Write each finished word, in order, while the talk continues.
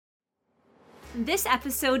This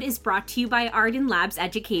episode is brought to you by Arden Labs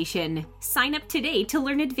Education. Sign up today to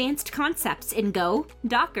learn advanced concepts in Go,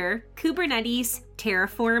 Docker, Kubernetes,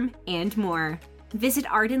 Terraform, and more. Visit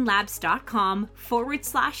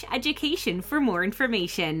ardenlabs.com/education for more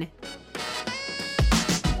information.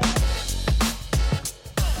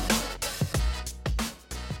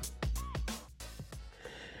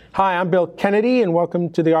 Hi, I'm Bill Kennedy, and welcome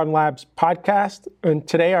to the Arden Labs podcast. And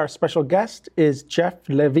today our special guest is Jeff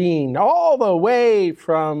Levine, all the way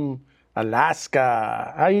from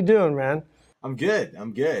Alaska. How you doing, man? I'm good.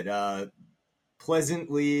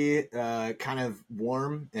 Pleasantly kind of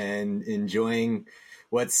warm and enjoying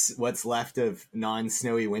what's left of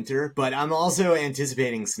non-snowy winter, but I'm also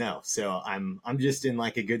anticipating snow. So I'm just in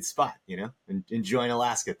like a good spot, and enjoying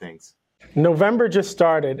Alaska things. November just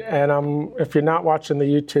started, and if you're not watching the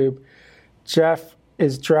YouTube, Jeff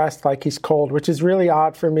is dressed like he's cold, which is really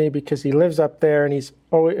odd for me because he lives up there and it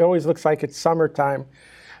always looks like it's summertime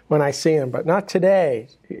when I see him, but not today.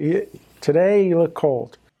 Today you look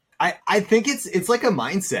cold. I think it's like a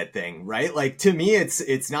mindset thing, right? Like to me,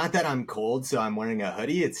 it's not that I'm cold, so I'm wearing a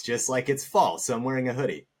hoodie. It's just like it's fall, so I'm wearing a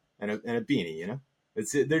hoodie and a beanie.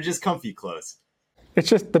 They're just comfy clothes. It's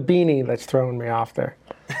just the beanie that's throwing me off there.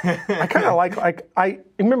 I kind of I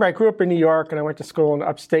remember I grew up in New York and I went to school in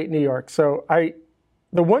upstate New York. So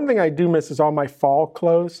the one thing I do miss is all my fall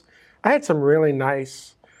clothes. I had some really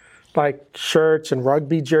nice like shirts and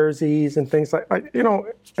rugby jerseys and things like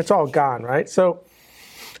it's all gone, right? So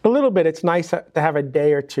a little bit, it's nice to have a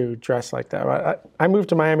day or two dressed like that. I moved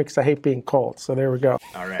to Miami because I hate being cold. So there we go.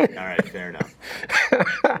 All right, fair enough.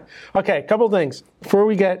 Okay, a couple things before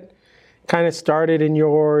we get kind of started in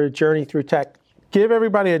your journey through tech. Give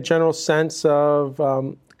everybody a general sense of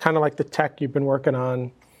kind of like the tech you've been working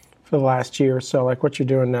on for the last year or so, like what you're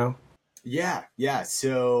doing now. Yeah.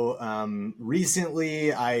 So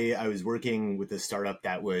recently I was working with a startup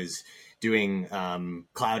that was doing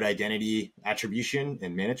cloud identity attribution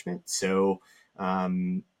and management. So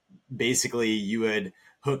basically you would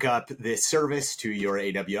hook up this service to your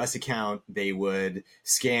AWS account. They would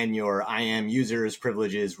scan your IAM users,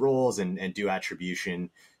 privileges, roles, and do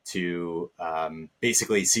attribution to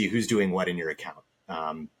basically see who's doing what in your account.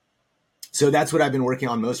 So that's what I've been working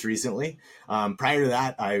on most recently. Prior to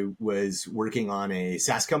that, I was working on a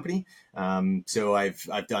SaaS company. So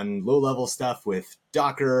I've done low-level stuff with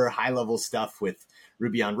Docker, high-level stuff with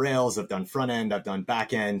Ruby on Rails. I've done front end, I've done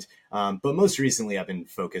back end, but most recently I've been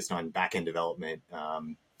focused on back end development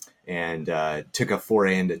and took a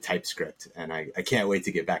foray into TypeScript, and I can't wait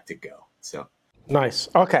to get back to Go. So nice.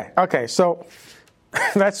 Okay. So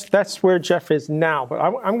that's where Jeff is now. But I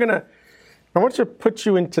want to put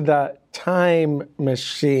you into the time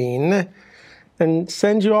machine and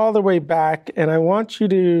send you all the way back, and I want you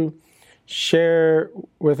to share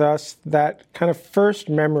with us that kind of first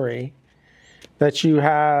memory that you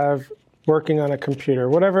have working on a computer,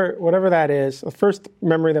 whatever that is, the first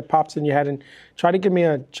memory that pops in your head, and try to give me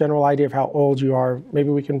a general idea of how old you are. Maybe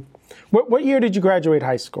we can, what year did you graduate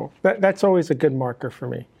high school? That's always a good marker for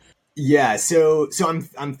me. Yeah, so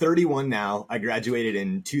I'm 31 now. I graduated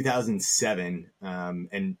in 2007,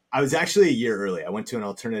 and I was actually a year early. I went to an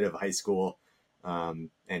alternative high school and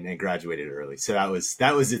graduated early. So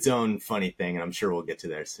that was its own funny thing, and I'm sure we'll get to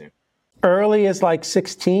there soon. Early is like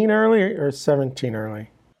 16 early or 17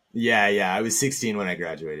 early? Yeah. I was 16 when I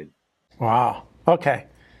graduated. Wow. Okay.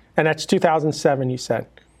 And that's 2007, you said?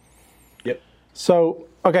 Yep. So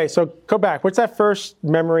go back. What's that first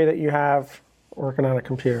memory that you have working on a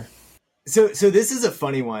computer? So this is a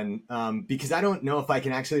funny one because I don't know if I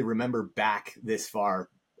can actually remember back this far.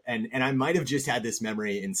 And I might have just had this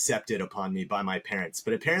memory incepted upon me by my parents.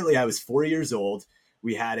 But apparently I was 4 years old.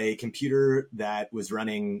 We had a computer that was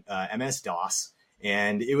running MS-DOS.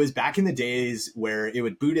 And it was back in the days where it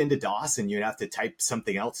would boot into DOS and you'd have to type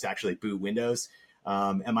something else to actually boot Windows.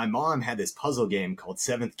 And my mom had this puzzle game called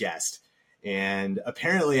Seventh Guest. And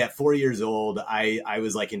apparently at 4 years old, I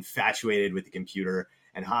was like infatuated with the computer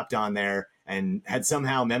and hopped on there and had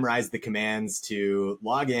somehow memorized the commands to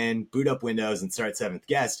log in, boot up Windows, and start Seventh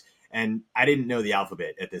Guest. And I didn't know the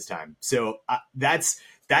alphabet at this time. So that's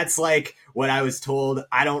like what I was told.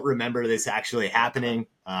 I don't remember this actually happening.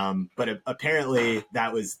 But apparently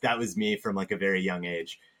that was me from like a very young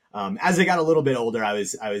age. As I got a little bit older, I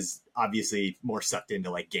was obviously more sucked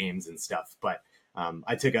into like games and stuff, but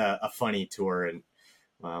I took a funny tour, and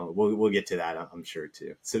we'll get to that, I'm sure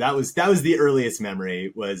too. So that was the earliest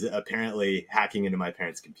memory, was apparently hacking into my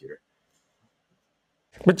parents' computer.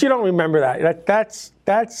 But you don't remember that.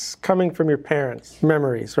 That's coming from your parents'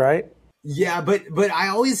 memories, right? Yeah, but I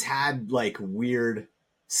always had like weird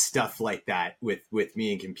stuff like that with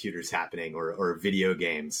me and computers happening, or video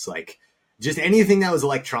games, like just anything that was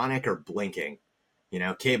electronic or blinking,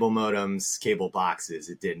 cable modems, cable boxes.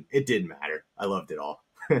 It didn't matter. I loved it all.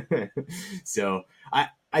 So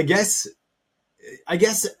I guess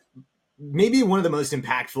maybe one of the most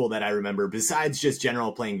impactful that I remember, besides just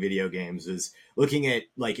general playing video games, was looking at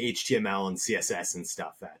like HTML and CSS and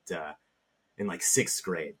stuff in like 6th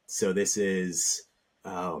grade. So this is,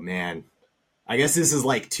 oh man, I guess this is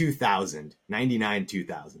like 2000, 99,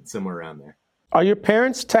 2000, somewhere around there. Are your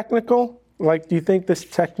parents technical? Like, do you think this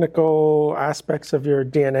technical aspects of your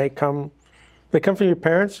DNA come from your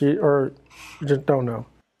parents, or you just don't know?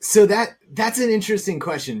 So that's an interesting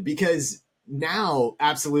question, because now,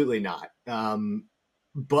 absolutely not.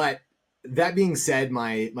 But that being said,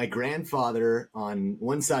 my grandfather on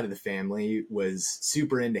one side of the family was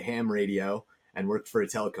super into ham radio and worked for a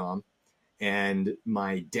telecom. And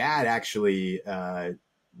my dad actually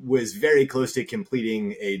was very close to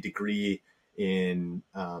completing a degree in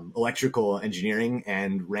electrical engineering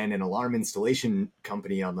and ran an alarm installation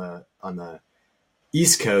company on the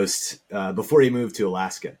East Coast before he moved to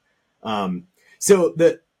Alaska. So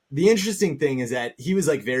the interesting thing is that he was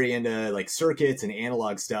like very into like circuits and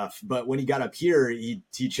analog stuff, but when he got up here, he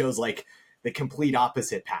chose like the complete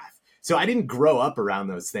opposite path. So I didn't grow up around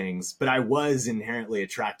those things, but I was inherently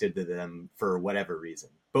attracted to them for whatever reason.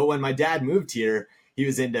 But when my dad moved here, he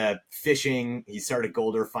was into fishing. He started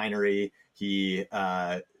gold refinery. He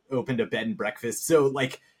opened a bed and breakfast. So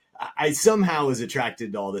like I somehow was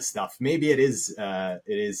attracted to all this stuff. Maybe it is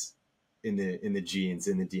in the genes,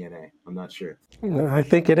 in the DNA. I'm not sure. I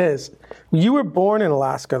think it is. You were born in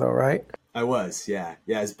Alaska though, right? I was, yeah.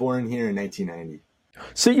 I was born here in 1990.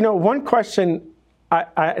 So, one question,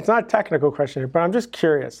 it's not a technical question, but I'm just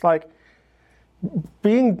curious, like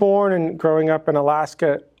being born and growing up in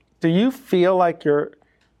Alaska, do you feel like you're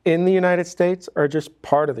in the United States or just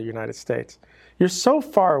part of the United States? You're so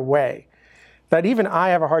far away that even I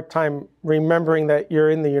have a hard time remembering that you're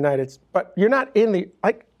in the United States, but you're not in the,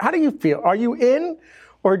 like, how do you feel? Are you in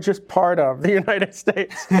or just part of the United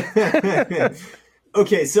States?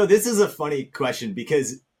 Okay, so this is a funny question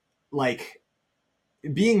because, like,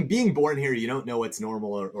 being born here, you don't know what's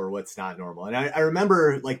normal or what's not normal. And I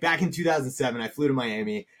remember, like, back in 2007, I flew to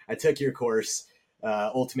Miami. I took your course,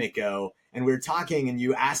 Ultimate Go, and we were talking, and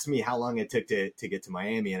you asked me how long it took to get to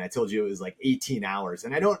Miami, and I told you it was like 18 hours.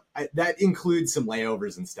 And that includes some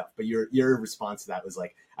layovers and stuff, but your response to that was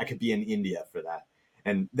like, I could be in India for that.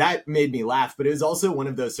 And that made me laugh, but it was also one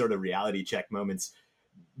of those sort of reality check moments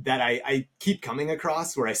that I keep coming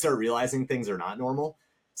across where I start realizing things are not normal.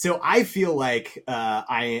 So I feel like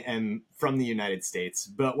I am from the United States,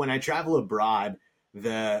 but when I travel abroad,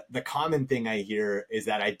 the common thing I hear is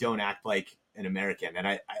that I don't act like an American. And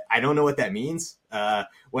I don't know what that means.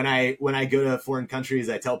 When I go to foreign countries,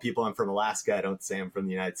 I tell people I'm from Alaska. I don't say I'm from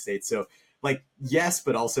the United States. So like, yes,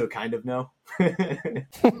 but also kind of no.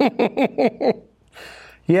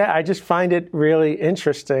 Yeah, I just find it really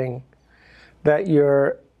interesting that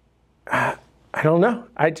you're, I don't know.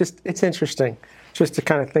 It's interesting just to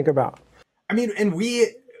kind of think about. I mean, and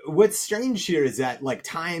what's strange here is that like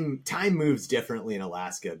time moves differently in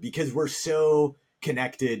Alaska because we're so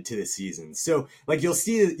connected to the seasons. So like you'll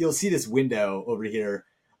see this window over here.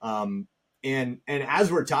 And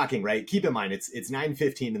as we're talking, right, keep in mind, it's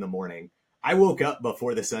 9:15 in the morning. I woke up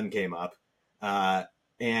before the sun came up.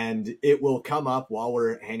 And it will come up while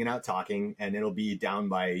we're hanging out talking, and it'll be down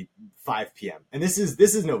by 5 p.m. And this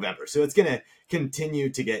is November, so it's going to continue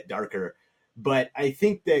to get darker. But I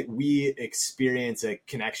think that we experience a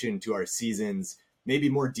connection to our seasons maybe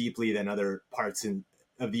more deeply than other parts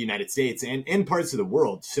of the United States and parts of the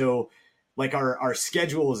world. So like our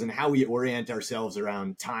schedules and how we orient ourselves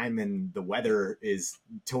around time and the weather is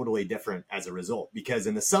totally different as a result. Because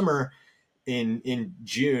in the summer, in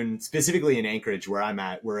June, specifically in Anchorage where I'm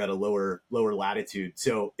at, we're at a lower latitude.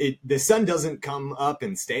 So the sun doesn't come up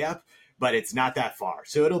and stay up, but it's not that far.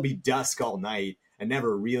 So it'll be dusk all night and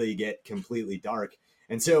never really get completely dark.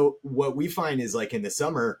 And so what we find is like in the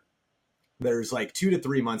summer, there's like 2 to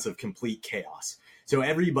 3 months of complete chaos. So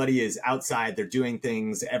everybody is outside, they're doing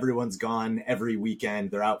things, everyone's gone every weekend,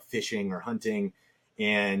 they're out fishing or hunting.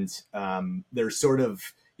 And they're sort of,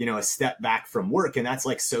 a step back from work, and that's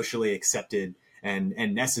like socially accepted and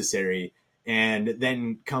necessary. And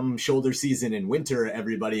then come shoulder season in winter,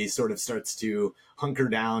 everybody sort of starts to hunker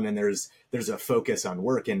down and there's a focus on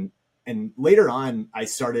work. And later on, I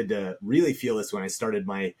started to really feel this when I started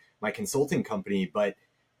my consulting company. But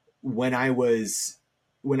when I was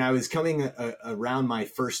coming around my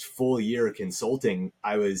first full year of consulting,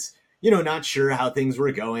 I was not sure how things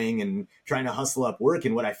were going and trying to hustle up work.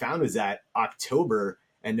 And what I found was that October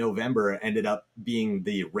and November ended up being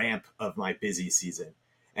the ramp of my busy season.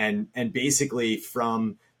 And basically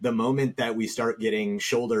from the moment that we start getting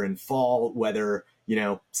shoulder and fall weather,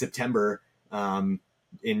 September,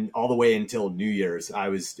 in all the way until New Year's, I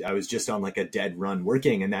was just on like a dead run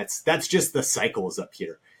working. And that's just the cycles up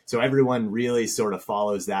here. So everyone really sort of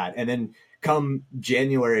follows that. And then come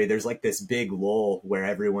January, there's like this big lull where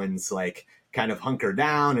everyone's like kind of hunkered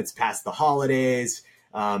down. It's past the holidays.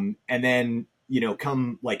 And then,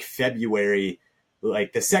 come like February,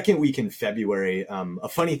 like the second week in February, a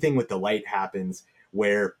funny thing with the light happens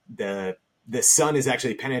where the sun is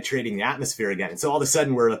actually penetrating the atmosphere again. And so all of a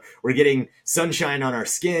sudden we're getting sunshine on our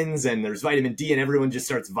skins and there's vitamin D and everyone just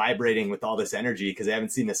starts vibrating with all this energy because they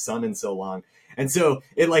haven't seen the sun in so long. And so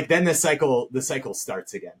then the cycle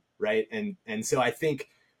starts again. Right. And so I think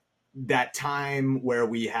that time where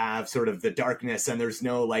we have sort of the darkness and there's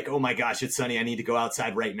no like, oh my gosh, it's sunny, I need to go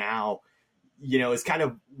outside right now, is kind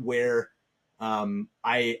of where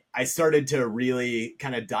I started to really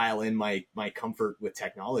kind of dial in my comfort with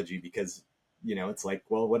technology because, it's like,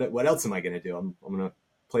 well, what else am I going to do? I'm going to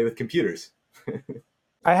play with computers.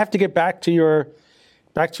 I have to get back to your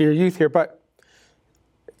youth here, but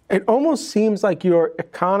it almost seems like your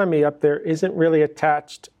economy up there isn't really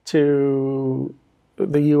attached to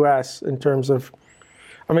the U.S. in terms of,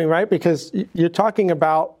 right? Because you're talking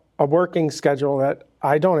about a working schedule that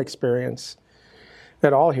I don't experience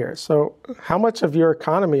at all here. So how much of your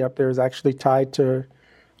economy up there is actually tied to,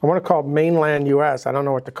 I want to call it mainland U.S. I don't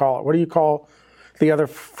know what to call it. What do you call the other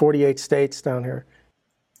 48 states down here?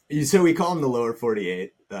 So we call them the lower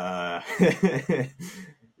 48.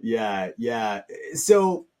 Yeah.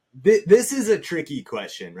 So this is a tricky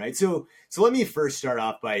question, right? So let me first start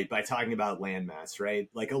off by talking about landmass, right?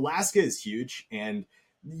 Like Alaska is huge, and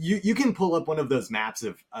you can pull up one of those maps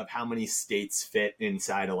of how many states fit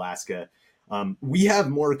inside Alaska. We have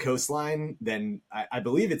more coastline than I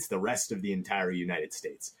believe it's the rest of the entire United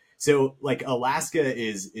States. So like Alaska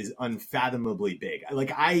is unfathomably big.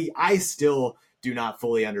 Like I still do not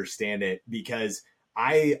fully understand it because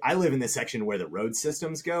I live in the section where the road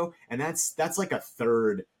systems go, and that's like a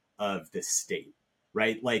third of the state,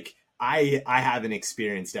 right? Like I haven't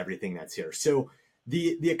experienced everything that's here. So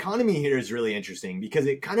the economy here is really interesting because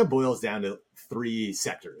it kind of boils down to three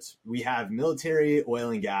sectors. We have military,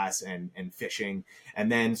 oil and gas, and fishing,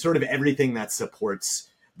 and then sort of everything that supports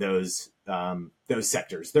those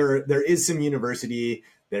sectors. There is some university,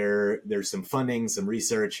 there's some funding, some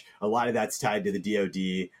research. A lot of that's tied to the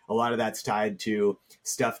DoD. A lot of that's tied to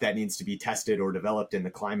stuff that needs to be tested or developed in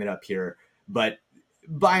the climate up here. But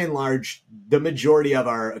by and large, the majority of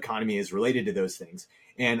our economy is related to those things.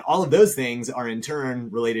 And all of those things are in turn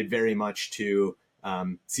related very much to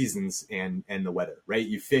seasons and the weather, right?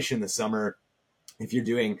 You fish in the summer. If you're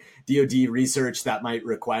doing DoD research, that might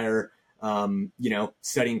require,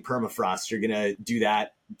 studying permafrost. You're going to do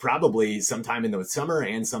that probably sometime in the summer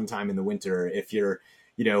and sometime in the winter. If you're,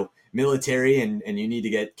 military and you need to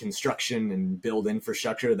get construction and build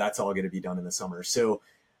infrastructure, that's all going to be done in the summer. So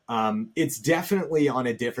it's definitely on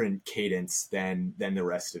a different cadence than the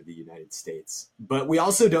rest of the United States. But we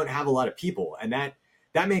also don't have a lot of people. And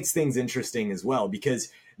that makes things interesting as well, because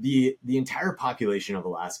the entire population of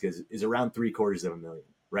Alaska is around 750,000,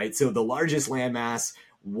 right? So the largest landmass,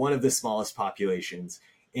 one of the smallest populations.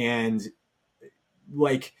 And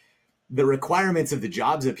like the requirements of the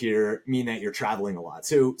jobs up here mean that you're traveling a lot.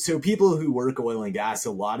 So people who work oil and gas,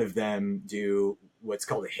 a lot of them do what's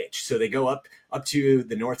called a hitch. So they go up to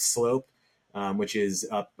the North Slope, which is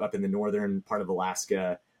up in the northern part of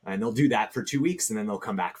Alaska, and they'll do that for 2 weeks, and then they'll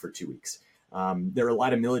come back for 2 weeks. There are a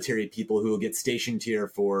lot of military people who will get stationed here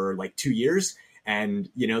for like 2 years, and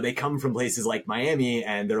they come from places like Miami,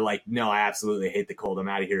 and they're like, no, I absolutely hate the cold. I'm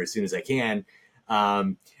out of here as soon as I can.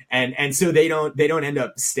 And so they don't end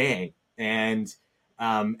up staying. And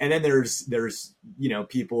then there's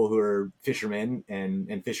people who are fishermen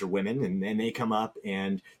and fisherwomen, and they come up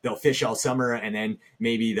and they'll fish all summer, and then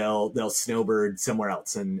maybe they'll snowbird somewhere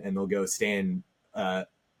else, and they'll go stay in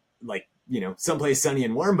someplace sunny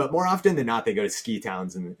and warm. But more often than not, they go to ski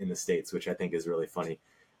towns in the States, which I think is really funny.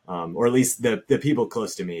 Or at least the people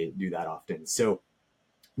close to me do that often. So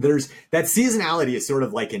there's that seasonality is sort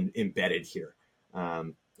of like embedded here.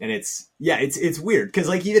 And it's weird because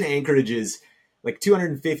like even Anchorage is like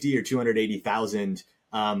 250 or 280,000,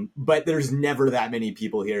 but there's never that many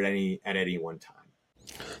people here at any one time.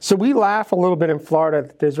 So we laugh a little bit in Florida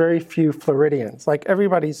that there's very few Floridians. Like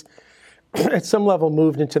everybody's at some level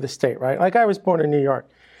moved into the state, right? Like I was born in New York,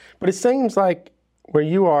 but it seems like where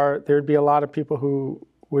you are, there'd be a lot of people who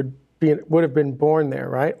would would have been born there,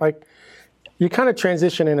 right? Like you kind of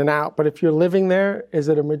transition in and out, but if you're living there, is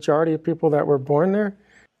it a majority of people that were born there?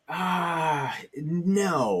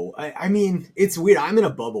 No. I mean, it's weird. I'm in a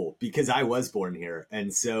bubble because I was born here.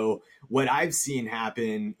 And so what I've seen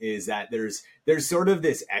happen is that there's sort of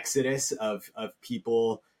this exodus of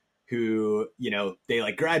people who, they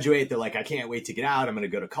like graduate. They're like, I can't wait to get out. I'm going to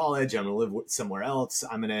go to college. I'm going to live somewhere else.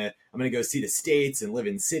 I'm going to go see the States and live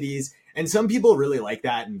in cities. And some people really like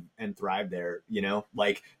that and thrive there.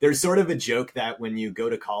 Like there's sort of a joke that when you go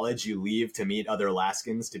to college, you leave to meet other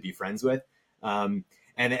Alaskans to be friends with.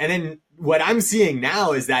 And then what I'm seeing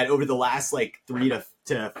now is that over the last like 3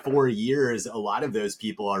 to 4 years, a lot of those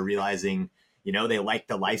people are realizing, they like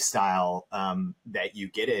the lifestyle that you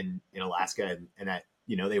get in Alaska, and that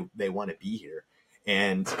they want to be here.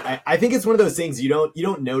 And I think it's one of those things you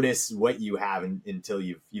don't notice what you have until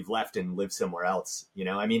you've left and lived somewhere else.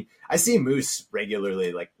 I mean, I see moose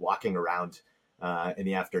regularly, like walking around in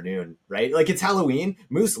the afternoon, right? Like it's Halloween.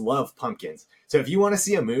 Moose love pumpkins. So if you want to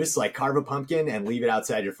see a moose, like carve a pumpkin and leave it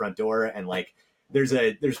outside your front door. And like, there's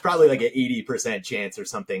probably like an 80% chance or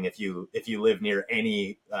something if you live near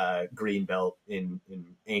any green belt in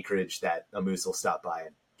Anchorage that a moose will stop by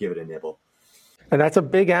and give it a nibble. And that's a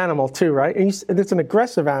big animal too, right? And it's an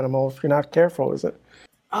aggressive animal if you're not careful, is it?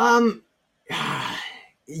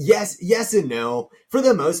 Yes and no. For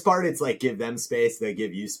the most part, it's like give them space, they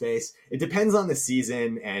give you space. It depends on the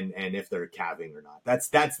season and if they're calving or not.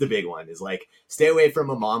 That's the big one, is like stay away from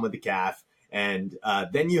a mom with a calf. And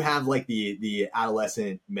then you have like the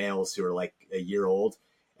adolescent males who are like a year old,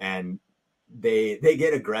 and they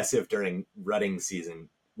get aggressive during rutting season,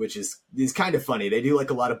 which is kind of funny. They do like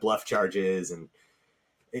a lot of bluff charges, and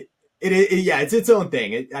it's its own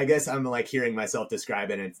thing. I guess I'm like hearing myself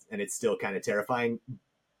describe it, and it's still kind of terrifying.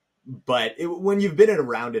 But when you've been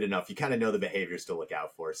around it enough, you kind of know the behaviors to look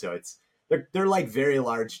out for. So they're like very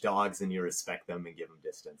large dogs, and you respect them and give them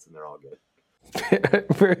distance, and they're all good.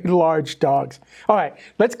 Very large dogs. All right,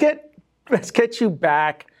 let's get you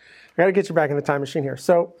back. I got to get you back in the time machine here.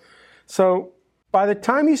 So by the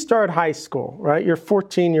time you start high school, right? You're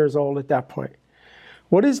 14 years old at that point.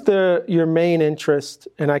 What is your main interest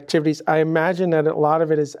in activities? I imagine that a lot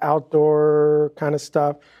of it is outdoor kind of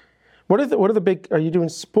stuff. What are the big? Are you doing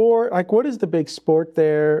sport? Like, what is the big sport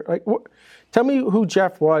there? Like, tell me who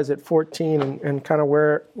Jeff was at 14 and kind of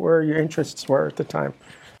where your interests were at the time.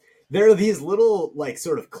 There are these little like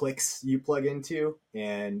sort of cliques you plug into,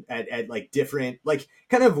 and at like different, like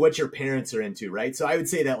kind of what your parents are into, right? So I would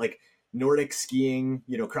say that like Nordic skiing,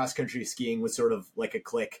 cross country skiing was sort of like a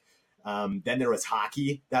clique. Then there was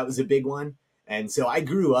hockey. That was a big one. And so I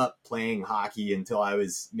grew up playing hockey until I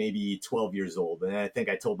was maybe 12 years old. And I think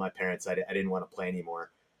I told my parents I didn't want to play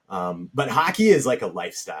anymore. But hockey is like a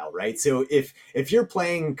lifestyle, right? So if you're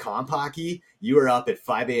playing comp hockey, you are up at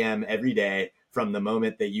 5 a.m. every day from the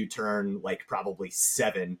moment that you turn like probably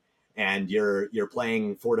 7, and you're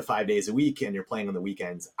playing 4 to 5 days a week, and you're playing on the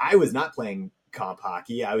weekends. I was not playing comp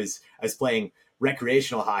hockey. I was playing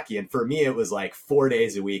recreational hockey. And for me, it was like 4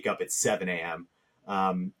 days a week up at 7 a.m.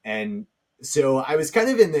 And so I was kind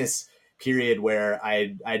of in this period where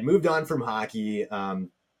I'd moved on from hockey.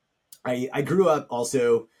 I grew up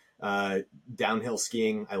also downhill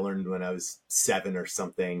skiing. I learned when I was 7 or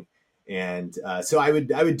something. And so I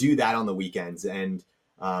would do that on the weekends. And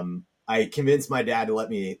I convinced my dad to let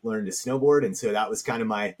me learn to snowboard. And so that was kind of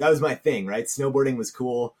my thing, right? Snowboarding was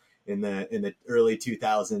cool in the early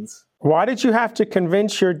 2000s. Why did you have to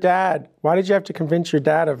convince your dad? Why did you have to convince your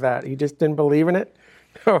dad of that? He just didn't believe in it?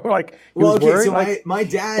 Like, well, okay, worried? So my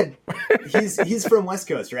dad, he's from West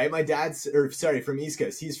Coast, right? My dad's, from East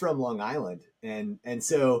Coast. He's from Long Island. And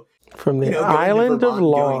so from the island of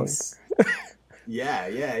Long.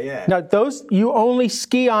 Yeah. Now you only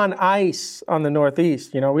ski on ice on the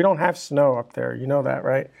Northeast. We don't have snow up there. You know that,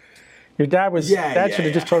 right? Your dad should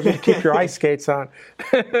have just told you to keep your ice skates on.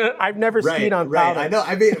 I've never skied on powder. I know.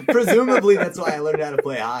 I mean, presumably that's why I learned how to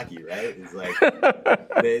play hockey, right? It's like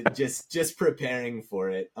just preparing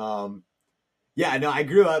for it. I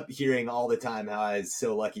grew up hearing all the time how I was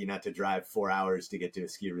so lucky not to drive 4 hours to get to a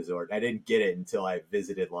ski resort. I didn't get it until I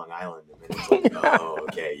visited Long Island, and then it's like, oh,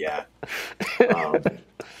 okay, yeah.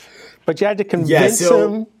 But you had to convince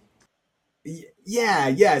him.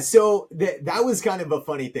 Yeah. So that was kind of a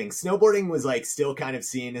funny thing. Snowboarding was like still kind of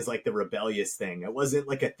seen as like the rebellious thing. It wasn't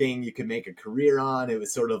like a thing you could make a career on. It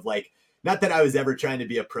was sort of like, not that I was ever trying to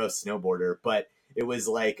be a pro snowboarder, but it was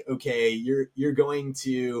like, okay, you're going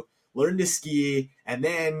to learn to ski. And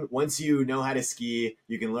then once you know how to ski,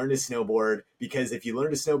 you can learn to snowboard, because if you learn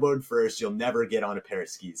to snowboard first, you'll never get on a pair of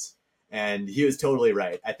skis. And he was totally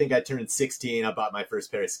right. I think I turned 16. I bought my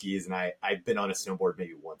first pair of skis, and I've been on a snowboard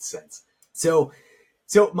maybe once since. So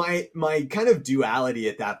my kind of duality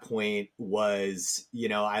at that point was,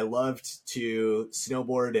 I loved to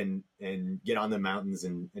snowboard and get on the mountains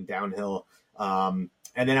and downhill. And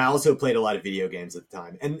then I also played a lot of video games at the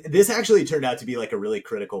time. And this actually turned out to be like a really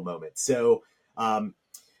critical moment. So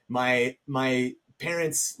my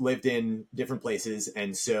parents lived in different places.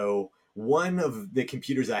 And so one of the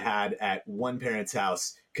computers I had at one parent's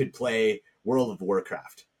house could play World of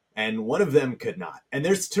Warcraft, and one of them could not. And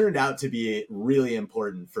this turned out to be really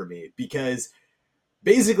important for me, because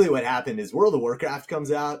basically what happened is World of Warcraft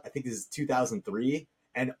comes out, I think this is 2003,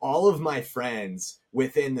 and all of my friends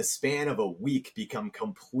within the span of a week become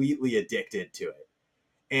completely addicted to it.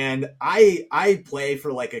 And I play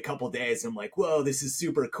for like a couple days, and I'm like, whoa, this is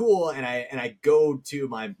super cool. And I go to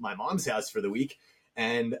my mom's house for the week,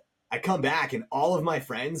 and I come back, and all of my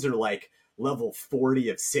friends are like level 40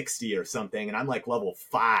 of 60 or something, and I'm like level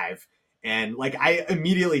 5, and like I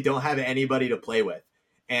immediately don't have anybody to play with.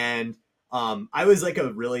 And I was like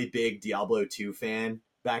a really big Diablo 2 fan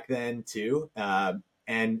back then too,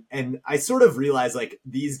 and I sort of realized like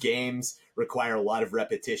these games require a lot of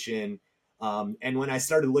repetition. And when I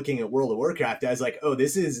started looking at World of Warcraft, I was like, oh,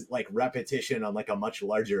 this is like repetition on like a much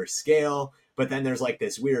larger scale. But then there's like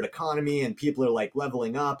this weird economy, and people are like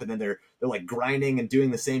leveling up, and then they're like grinding and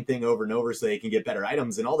doing the same thing over and over so they can get better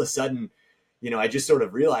items. And all of a sudden, I just sort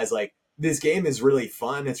of realized like this game is really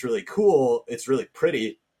fun. It's really cool. It's really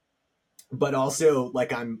pretty. But also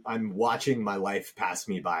like I'm watching my life pass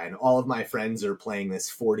me by, and all of my friends are playing this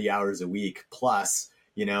 40 hours a week plus,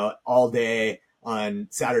 all day on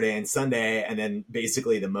Saturday and Sunday. And then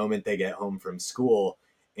basically the moment they get home from school.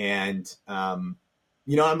 And,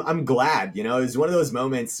 I'm glad, it was one of those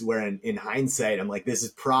moments where in hindsight, I'm like, this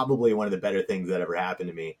is probably one of the better things that ever happened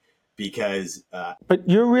to me, because, But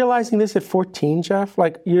you're realizing this at 14, Jeff?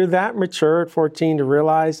 Like you're that mature at 14 to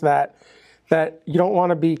realize that you don't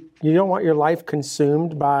want your life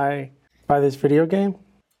consumed by this video game?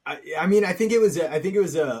 I mean, I think it was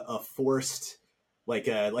a forced, like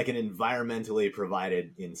an environmentally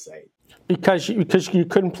provided insight. Because you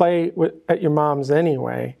couldn't play at your mom's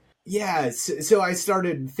anyway. Yeah, so I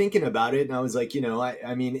started thinking about it, and I was like,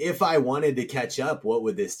 I mean, if I wanted to catch up, what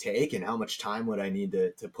would this take, and how much time would I need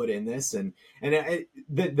to put in this? And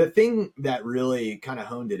the thing that really kind of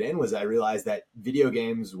honed it in was I realized that video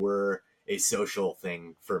games were a social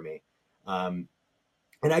thing for me. And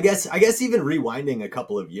I guess even rewinding a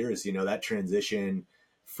couple of years, that transition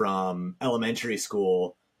from elementary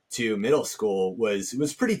school to middle school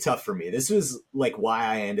was pretty tough for me. This was like why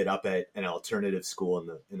I ended up at an alternative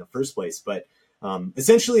school in the first place. But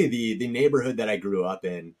essentially the neighborhood that I grew up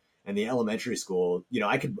in and the elementary school,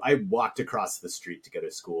 I walked across the street to go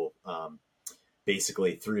to school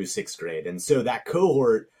basically through 6th grade. And so that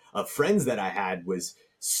cohort of friends that I had was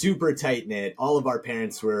super tight knit. All of our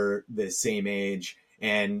parents were the same age.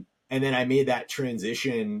 And then I made that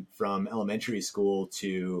transition from elementary school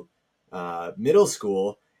to middle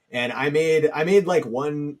school. And I made like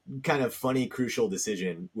one kind of funny, crucial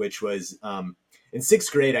decision, which was in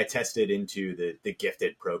 6th grade, I tested into the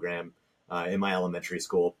gifted program in my elementary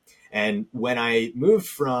school. And when I moved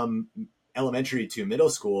from elementary to middle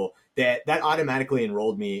school, that automatically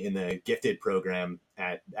enrolled me in the gifted program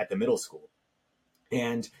at the middle school.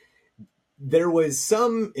 And there was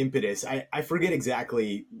some impetus. I forget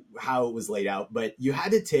exactly how it was laid out, but you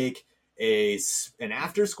had to take an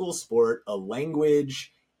after school sport, a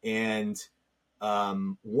language, and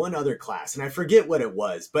one other class, and I forget what it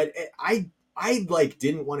was, but I like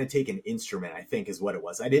didn't want to take an instrument, I think is what it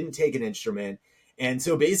was. I didn't take an instrument. And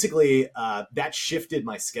so basically that shifted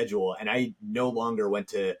my schedule, and I no longer went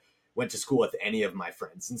to school with any of my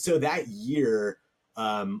friends. And so that year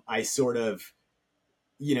I sort of,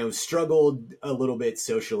 struggled a little bit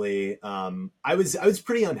socially. I was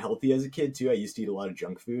pretty unhealthy as a kid too. I used to eat a lot of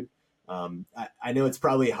junk food. I know it's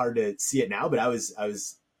probably hard to see it now, but I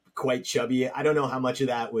was quite chubby. I don't know how much of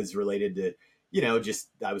that was related to, just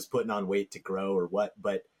I was putting on weight to grow or what,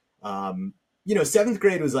 but, 7th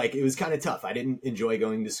grade was like, it was kind of tough. I didn't enjoy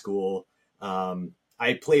going to school.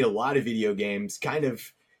 I played a lot of video games, kind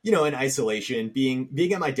of, in isolation.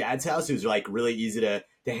 Being at my dad's house, it was like really easy to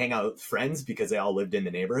hang out with friends because they all lived in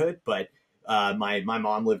the neighborhood. But my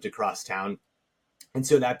mom lived across town. And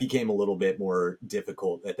so that became a little bit more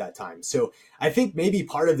difficult at that time. So I think maybe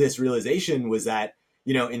part of this realization was that,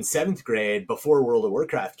 in 7th grade, before World of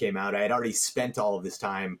Warcraft came out, I had already spent all of this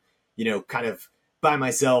time, kind of by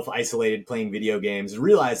myself, isolated, playing video games,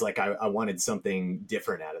 realized like I wanted something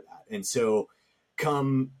different out of that. And so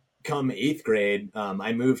come come eighth grade,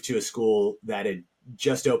 I moved to a school that had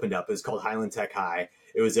just opened up. It was called Highland Tech High.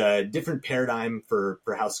 It was a different paradigm for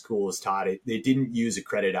how school was taught. They didn't use a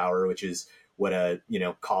credit hour, which is what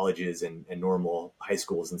colleges and normal high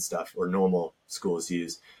schools and stuff, or normal schools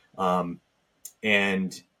use.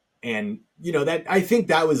 And that, I think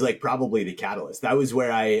that was like probably the catalyst. That was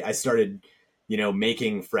where I started,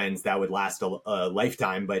 making friends that would last a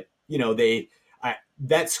lifetime. But,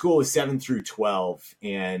 that school was 7 through 12.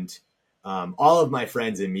 And all of my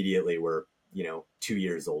friends immediately were, 2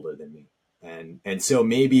 years older than me. And so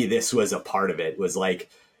maybe this was a part of it, was like,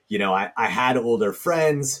 I had older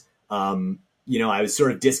friends. I was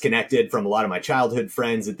sort of disconnected from a lot of my childhood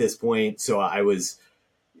friends at this point. So I was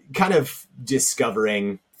kind of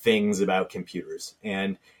discovering things about computers.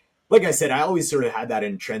 And like I said, I always sort of had that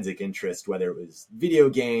intrinsic interest, whether it was video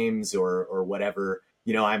games or whatever.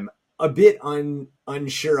 I'm a bit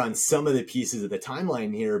unsure on some of the pieces of the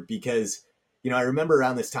timeline here because, I remember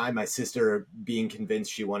around this time, my sister being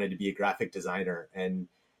convinced she wanted to be a graphic designer, and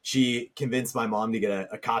she convinced my mom to get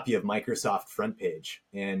a copy of Microsoft Front Page.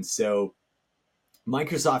 And so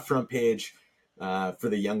Microsoft Front Page, for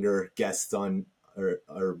the younger guests on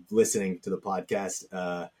or listening to the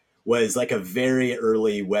podcast, was like a very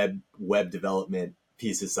early web development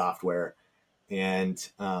piece of software. And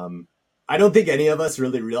I don't think any of us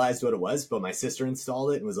really realized what it was, but my sister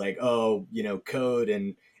installed it and was like, oh, code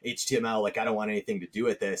and HTML, like I don't want anything to do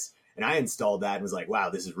with this. And I installed that and was like, wow,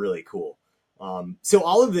 this is really cool. So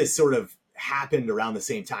all of this sort of happened around the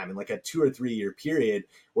same time in like a 2 or 3 year period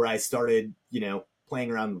where I started,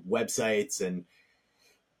 playing around with websites and,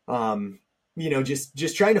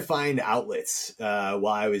 just trying to find outlets while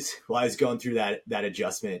I was going through that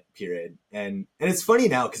adjustment period. And it's funny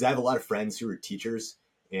now because I have a lot of friends who are teachers.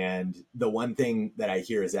 And the one thing that I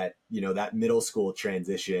hear is that, that middle school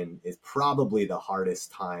transition is probably the hardest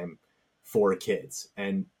time for kids.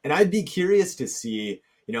 And I'd be curious to see,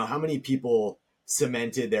 how many people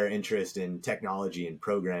cemented their interest in technology and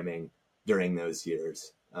programming during those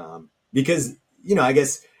years. Because, I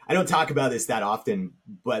guess I don't talk about this that often,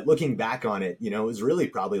 but looking back on it, it was really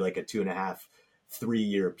probably like a 2.5, 3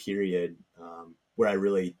 year period where I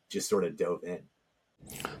really just sort of dove in.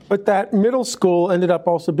 But that middle school ended up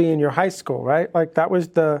also being your high school, right? Like that was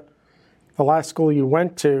the last school you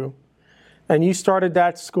went to, and you started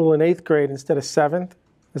that school in eighth grade instead of seventh.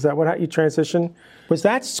 Is that how you transitioned? Was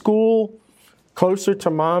that school closer to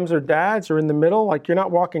mom's or dad's, or in the middle? Like you're not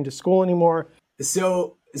walking to school anymore?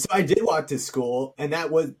 So I did walk to school, and that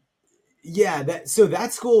was, that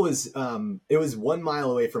school was, it was 1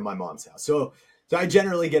 mile away from my mom's house. So I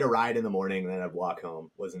generally get a ride in the morning and then I'd walk home.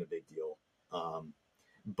 Wasn't a big deal.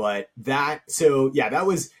 But that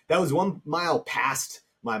was 1 mile past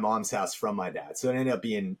my mom's house from my dad. So it ended up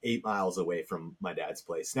being 8 miles away from my dad's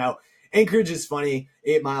place. Now, Anchorage is funny.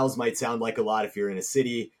 8 miles might sound like a lot if you're in a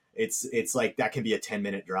city. It's like that can be a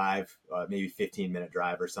 10-minute drive, maybe 15-minute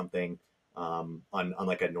drive or something, on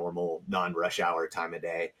like a normal non-rush hour time of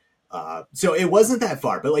day. So it wasn't that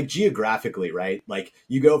far, but like geographically, right? Like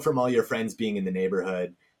you go from all your friends being in the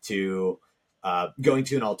neighborhood to going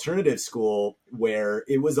to an alternative school where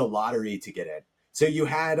it was a lottery to get in. So you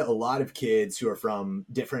had a lot of kids who are from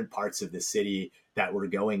different parts of the city that were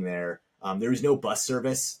going there. There was no bus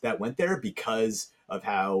service that went there because of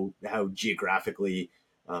how geographically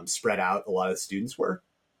spread out a lot of students were.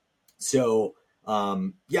 So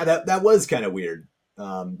that was kind of weird.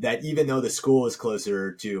 That even though the school is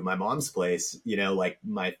closer to my mom's place, like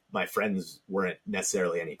my friends weren't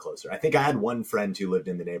necessarily any closer. I think I had one friend who lived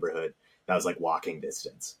in the neighborhood that was like walking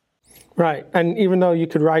distance. Right. And even though you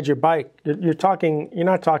could ride your bike, you're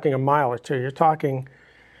not talking a mile or two. You're talking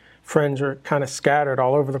friends are kind of scattered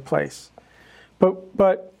all over the place.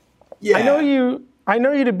 But yeah. I know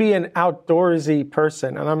you to be an outdoorsy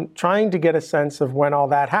person, and I'm trying to get a sense of when all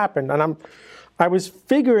that happened. And I was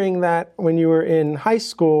figuring that when you were in high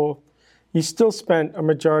school, you still spent a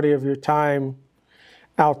majority of your time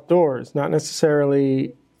outdoors, not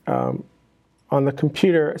necessarily on the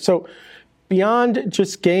computer. So beyond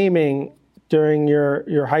just gaming during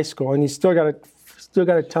your high school, and you still got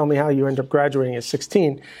to tell me how you end up graduating at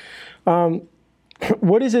 16.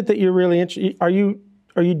 What is it that you're really interested? Are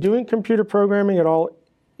you doing computer programming at all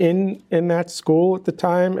in that school at the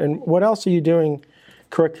time? And what else are you doing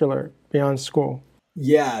curricular beyond school?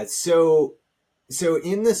 Yeah, so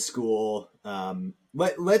in the school,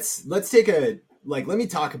 let's take let me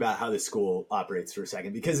talk about how the school operates for a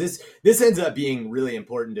second, because this ends up being really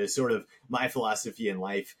important to sort of my philosophy in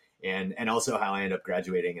life and also how I end up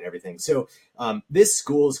graduating and everything. So this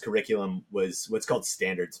school's curriculum was what's called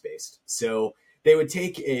standards based. So they would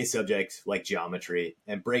take a subject like geometry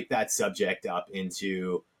and break that subject up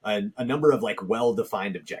into a number of like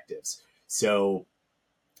well-defined objectives. So,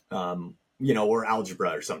 or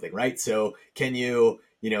algebra or something, right? So can you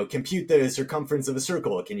compute the circumference of a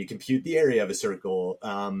circle? Can you compute the area of a circle?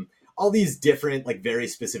 All these different, like very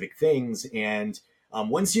specific things. And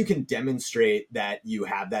once you can demonstrate that you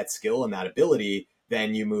have that skill and that ability,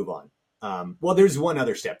 then you move on. Well, there's one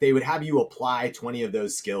other step. They would have you apply 20 of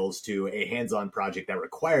those skills to a hands-on project that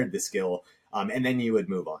required the skill, and then you would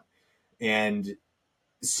move on. And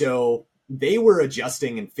so they were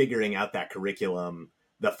adjusting and figuring out that curriculum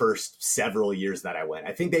the first several years that I went.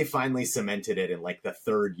 I think they finally cemented it in like the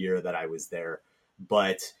third year that I was there.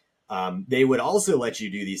 But they would also let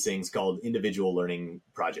you do these things called individual learning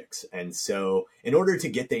projects. And so in order to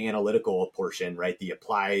get the analytical portion, right, the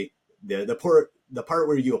part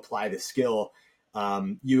where you apply the skill,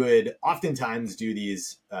 you would oftentimes do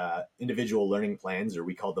these individual learning plans, or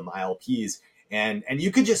we called them ILPs. And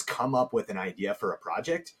you could just come up with an idea for a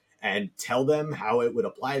project and tell them how it would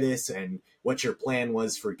apply this and what your plan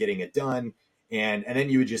was for getting it done. And then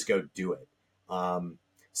you would just go do it.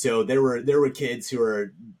 So there were kids who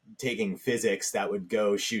were taking physics that would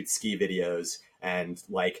go shoot ski videos and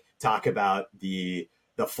like talk about the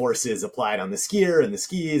forces applied on the skier and the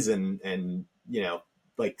skis and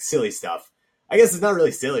like silly stuff. I guess it's not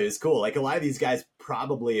really silly. It's cool. Like a lot of these guys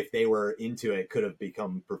probably, if they were into it, could have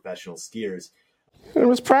become professional skiers. It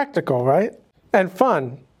was practical, right? And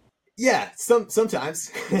fun. Yeah,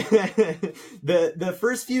 sometimes. The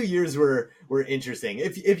first few years were interesting.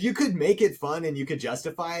 If you could make it fun and you could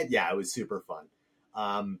justify it, yeah, it was super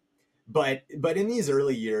fun. But in these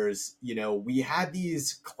early years, we had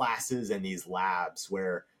these classes and these labs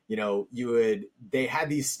where they had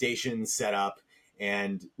these stations set up.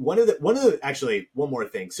 And actually one more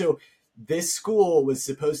thing. So this school was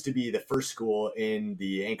supposed to be the first school in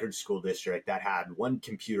the Anchorage School District that had one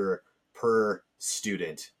computer per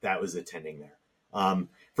student that was attending there.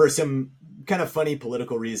 For some kind of funny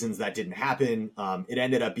political reasons, that didn't happen. It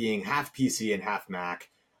ended up being half PC and half Mac.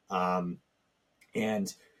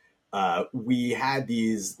 We had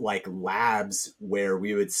these like labs where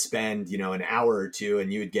we would spend, an hour or two,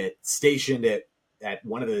 and you would get stationed at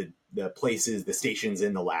one of the places, the stations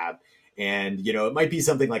in the lab. And, it might be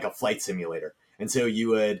something like a flight simulator. And so you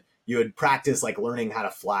would practice like learning how to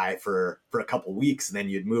fly for a couple weeks, and then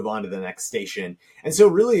you'd move on to the next station. And so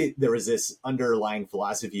really there was this underlying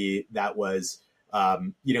philosophy that was,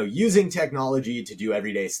 using technology to do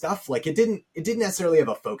everyday stuff. Like it didn't necessarily have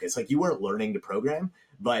a focus. Like you weren't learning to program,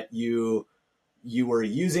 but you were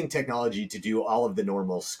using technology to do all of the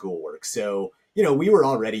normal schoolwork. So, we were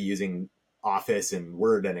already using Office and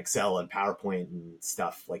Word and Excel and PowerPoint and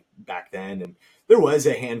stuff like back then. And there was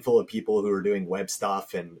a handful of people who were doing web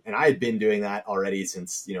stuff. And I had been doing that already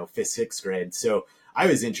since, 5th, 6th grade. So I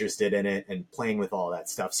was interested in it and playing with all that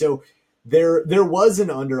stuff. So there was an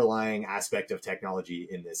underlying aspect of technology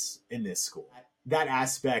in this school. That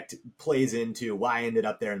aspect plays into why I ended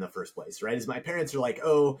up there in the first place, right? Is my parents are like,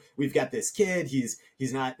 oh, we've got this kid. He's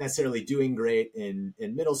not necessarily doing great in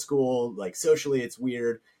middle school. Like socially, it's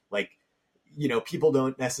weird. Like, people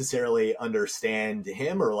don't necessarily understand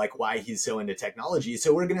him or like why he's so into technology.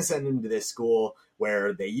 So we're going to send him to this school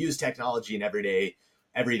where they use technology in everyday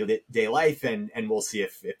life. And we'll see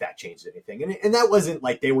if that changed anything. And that wasn't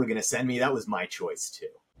like they were going to send me. That was my choice too.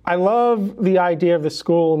 I love the idea of the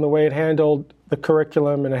school and the way it handled the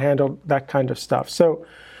curriculum and it handled that kind of stuff. So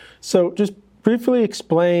just briefly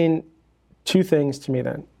explain two things to me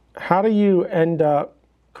then. How do you end up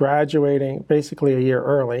graduating basically a year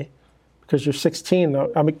early? Because you're 16,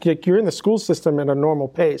 though. I mean, you're in the school system at a normal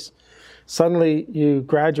pace. Suddenly, you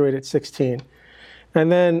graduate at 16. And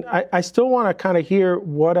then I still want to kind of hear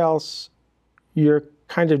what else you're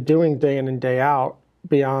kind of doing day in and day out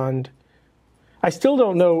beyond. I still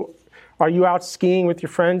don't know, are you out skiing with your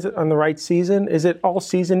friends on the right season? Is it all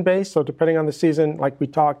season-based? So depending on the season, like we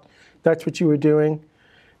talked, that's what you were doing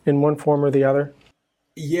in one form or the other?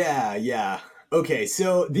 Yeah. Okay,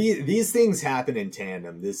 so these things happen in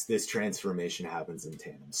tandem. This transformation happens in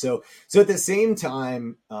tandem. So at the same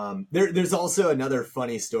time, there's also another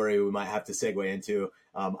funny story we might have to segue into.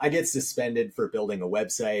 I get suspended for building a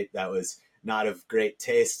website that was not of great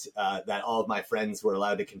taste that all of my friends were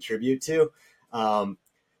allowed to contribute to.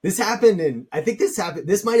 This happened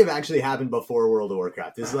this might have actually happened before World of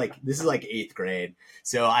Warcraft. This is like 8th grade.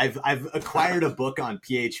 So I've acquired a book on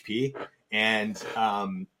PHP, and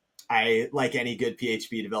I, like any good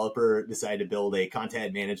PHP developer, decided to build a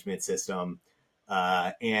content management system.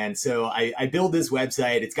 And so I build this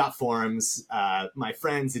website. It's got forums. My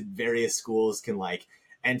friends at various schools can like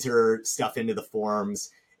enter stuff into the forms.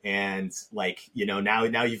 And like,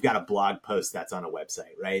 now you've got a blog post that's on a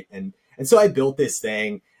website, right? And so I built this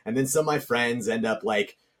thing, and then some of my friends end up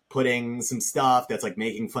like putting some stuff that's like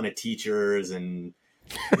making fun of teachers and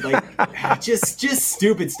like just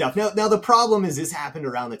stupid stuff. Now the problem is this happened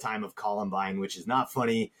around the time of Columbine, which is not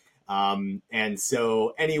funny. And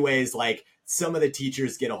so anyways, like some of the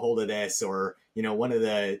teachers get a hold of this, or, one of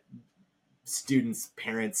the students'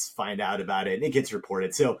 parents find out about it and it gets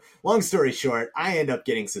reported. So long story short, I end up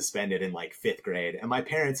getting suspended in like 5th grade, and my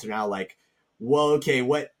parents are now like, well, okay,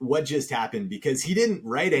 what just happened? Because he didn't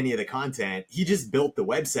write any of the content. He just built the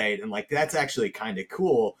website, and like, that's actually kind of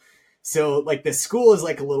cool. So like the school is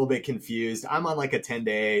like a little bit confused. I'm on like a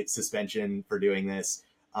 10-day suspension for doing this.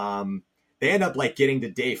 They end up like getting to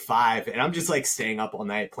day 5, and I'm just like staying up all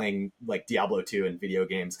night playing like Diablo 2 and video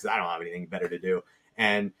games because I don't have anything better to do.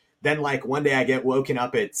 And then like one day I get woken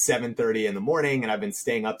up at 7:30 in the morning, and I've been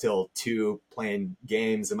staying up till 2 playing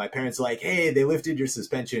games. And my parents are like, hey, they lifted your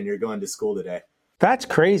suspension. You're going to school today. That's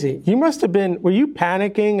crazy. You must have been, were you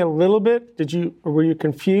panicking a little bit? Were you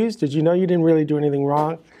confused? Did you know you didn't really do anything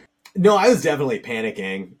wrong? No, I was definitely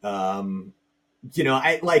panicking.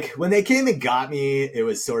 I like when they came and got me, it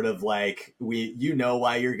was sort of like, you know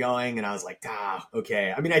why you're going. And I was like,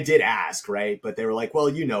 okay. I mean, I did ask, right? But they were like, well,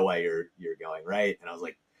 you know why you're going, right? And I was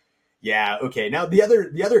like, yeah, okay. Now the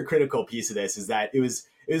other critical piece of this is that it was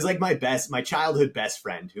like my childhood best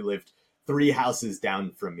friend who lived 3 houses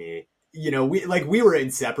down from me. We were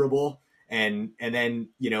inseparable. And then,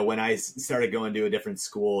 when I started going to a different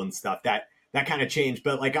school and stuff, that kind of changed.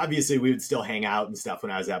 But like, obviously we would still hang out and stuff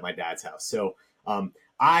when I was at my dad's house. So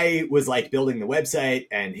I was like building the website,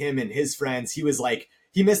 and him and his friends, he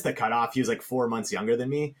missed the cutoff. He was like 4 months younger than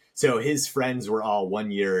me. So his friends were all 1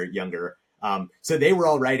 year younger. So they were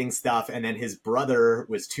all writing stuff. And then his brother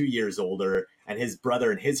was 2 years older, and his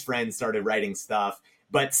brother and his friends started writing stuff.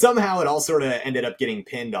 But somehow it all sort of ended up getting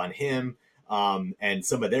pinned on him and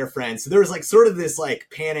some of their friends. So there was like sort of this like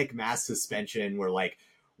panic mass suspension where like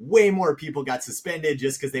way more people got suspended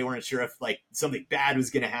just because they weren't sure if like something bad was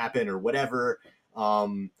going to happen or whatever.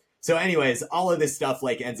 So anyways, all of this stuff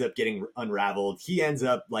like ends up getting unraveled. He ends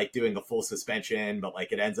up like doing a full suspension, but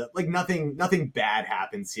like it ends up like nothing bad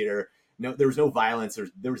happens here. No, there was no violence, or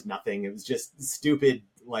there was nothing. It was just stupid,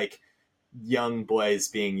 like young boys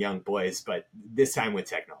being young boys, but this time with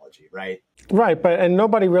technology, right? Right, and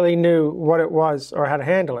nobody really knew what it was or how to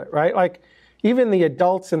handle it, right? Like even the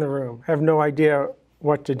adults in the room have no idea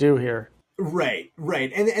what to do here. Right.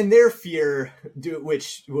 And their fear,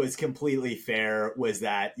 which was completely fair, was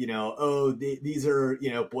that, these are,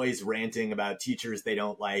 boys ranting about teachers they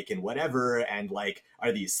don't like and whatever. And like,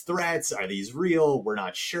 are these threats? Are these real? We're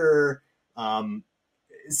not sure.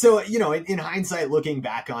 So, in hindsight, looking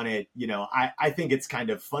back on it, I think it's kind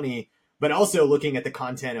of funny, but also looking at the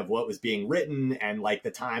content of what was being written and like the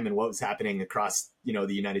time and what was happening across, the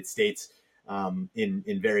United States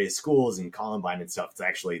in various schools and Columbine and stuff. It's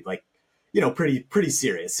actually like, pretty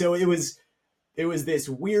serious. So it was this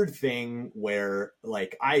weird thing where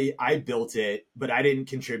like I built it, but I didn't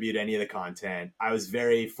contribute any of the content. I was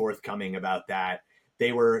very forthcoming about that.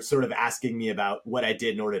 They were sort of asking me about what I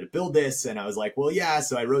did in order to build this. And I was like, well, yeah,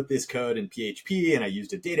 so I wrote this code in PHP and I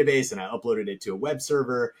used a database and I uploaded it to a web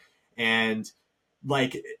server. And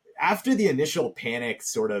like, after the initial panic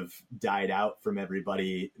sort of died out from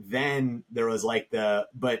everybody, then there was like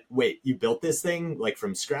but wait, you built this thing like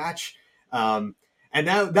from scratch? And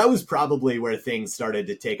that was probably where things started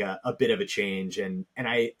to take a bit of a change. And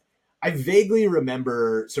I vaguely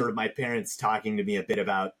remember sort of my parents talking to me a bit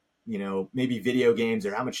about, maybe video games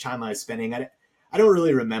or how much time I was spending. I don't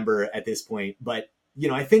really remember at this point, but,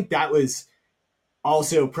 I think that was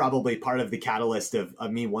also probably part of the catalyst of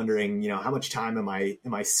me wondering, how much time am I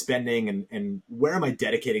spending and where am I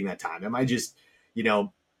dedicating that time? Am I just,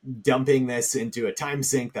 dumping this into a time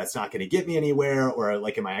sink that's not going to get me anywhere? Or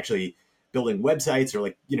like, am I actually building websites, or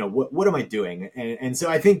like, what am I doing? And so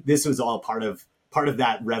I think this was all part of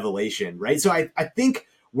that revelation, right? So I think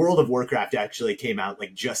World of Warcraft actually came out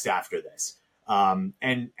like just after this.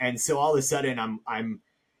 And so all of a sudden I'm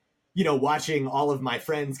watching all of my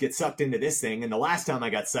friends get sucked into this thing. And the last time I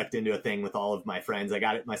got sucked into a thing with all of my friends, I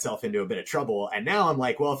got myself into a bit of trouble. And now I'm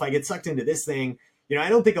like, well, if I get sucked into this thing, I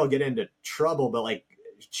don't think I'll get into trouble, but like,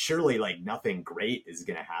 surely like nothing great is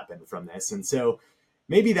going to happen from this. And so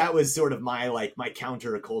maybe that was sort of my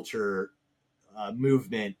counterculture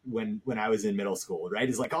movement when I was in middle school, right?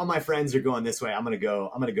 It's like all my friends are going this way. I'm going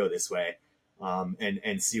to go this way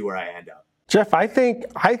and see where I end up. Jeff, I think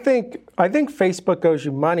Facebook owes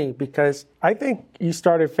you money, because I think you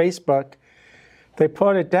started Facebook they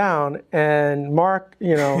put it down, and Mark,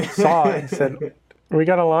 saw it and said, we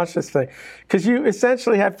got to launch this thing. Because you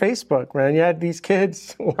essentially had Facebook, man. You had these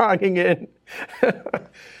kids logging in,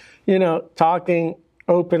 talking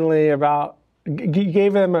openly about, you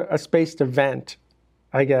gave them a space to vent,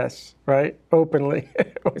 I guess, right? Openly.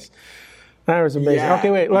 That was amazing. Yeah, okay,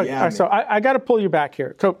 wait, look. yeah, so I got to pull you back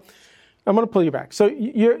here. So I'm going to pull you back. So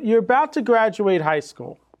you're about to graduate high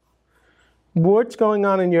school. What's going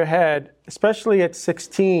on in your head, especially at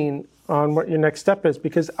 16, on what your next step is?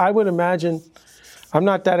 Because I would imagine I'm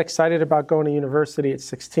not that excited about going to university at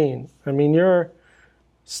 16. I mean, you're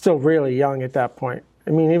still really young at that point. I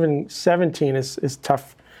mean, even 17 is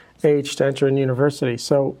tough age to enter in university.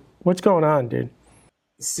 So what's going on, dude?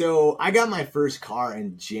 So I got my first car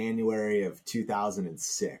in January of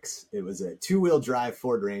 2006. It was a 2-wheel drive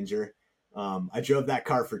Ford Ranger. I drove that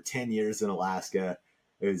car for 10 years in Alaska.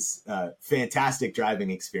 It was a fantastic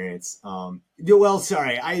driving experience.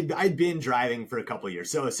 I'd been driving for a couple of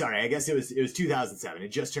years. So sorry, I guess it was 2007. It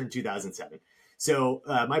just turned 2007. So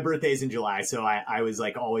my birthday's in July. So I was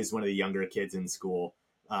like always one of the younger kids in school.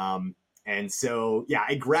 And so, yeah,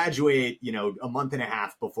 I graduate, a month and a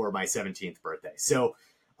half before my 17th birthday. So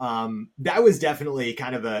that was definitely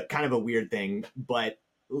kind of a weird thing. But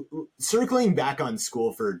circling back on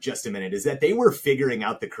school for just a minute is that they were figuring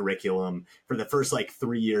out the curriculum for the first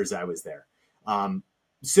 3 years I was there.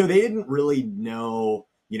 So they didn't really know,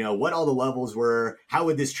 what all the levels were. How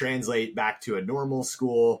would this translate back to a normal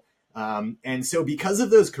school? And so because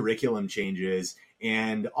of those curriculum changes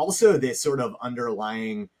and also this sort of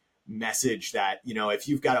underlying message that, if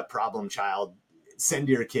you've got a problem child, send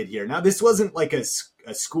your kid here. Now, this wasn't like a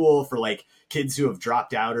school for kids who have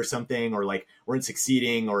dropped out or something, or weren't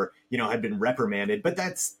succeeding, or, had been reprimanded, but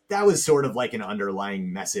that was sort of like an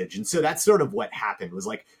underlying message. And so that's sort of what happened, was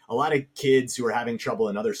a lot of kids who were having trouble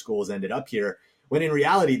in other schools ended up here, when in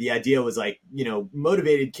reality, the idea was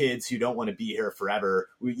motivated kids who don't want to be here forever,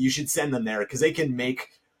 you should send them there because they can make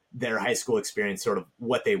their high school experience sort of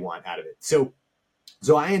what they want out of it. So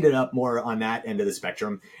I ended up more on that end of the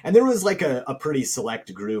spectrum. And there was a pretty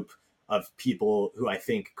select group of people who I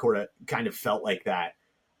think kind of felt like that.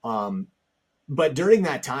 But during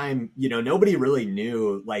that time, nobody really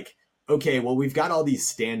knew okay, well, we've got all these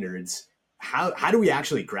standards. How do we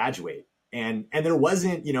actually graduate? And there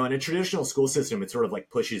wasn't, in a traditional school system, it sort of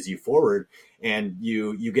pushes you forward and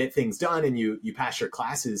you get things done and you pass your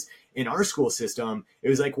classes. In our school system, it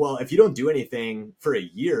was well, if you don't do anything for a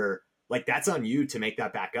year, that's on you to make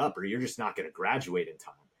that back up, or you're just not going to graduate in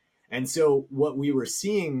time. And so what we were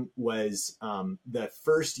seeing was the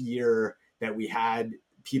first year that we had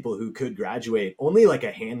people who could graduate, only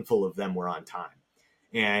a handful of them were on time.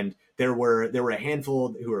 And there were a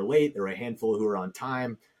handful who were late. There were a handful who were on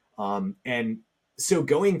time. And so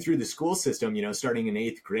going through the school system, starting in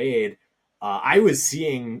 8th grade, I was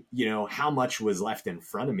seeing, how much was left in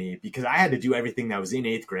front of me, because I had to do everything that was in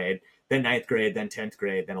 8th grade, then 9th grade, then 10th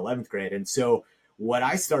grade, then 11th grade. And so what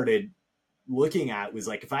I started looking at was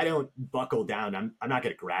if I don't buckle down, I'm not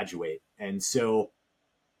going to graduate. And so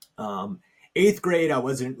 8th grade, I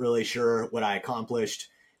wasn't really sure what I accomplished.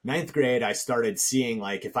 9th grade, I started seeing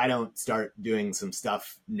if I don't start doing some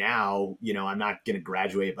stuff now, I'm not going to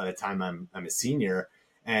graduate by the time I'm a senior.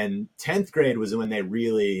 And 10th grade was when they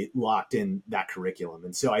really locked in that curriculum.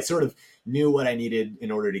 And so I sort of knew what I needed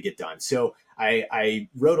in order to get done. So I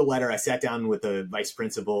wrote a letter. I sat down with the vice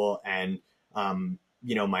principal and,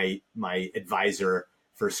 my advisor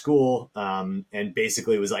for school, and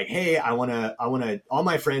basically was hey, I want to, all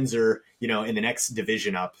my friends are, in the next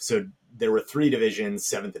division up. So there were 3 divisions,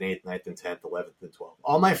 7th and 8th, 9th and 10th, 11th and 12th.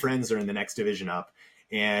 All my friends are in the next division up,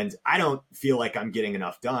 and I don't feel like I'm getting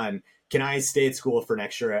enough done. Can I stay at school for an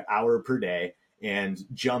extra hour per day and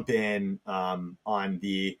jump in on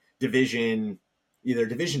the division, either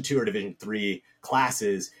division 2 or division 3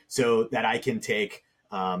 classes, so that I can take,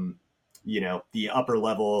 the upper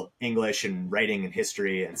level English and writing and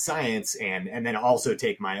history and science, and then also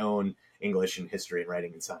take my own English and history and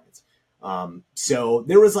writing and science. So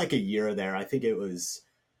there was a year there, I think it was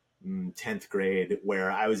 10th grade,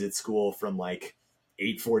 where I was at school from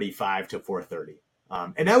 8:45 to 4:30.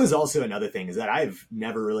 And that was also another thing, is that I've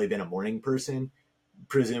never really been a morning person,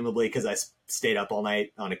 presumably because I stayed up all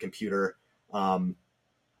night on a computer.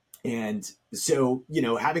 And so,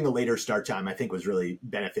 having a later start time, I think, was really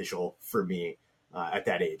beneficial for me at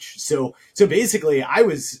that age. So basically I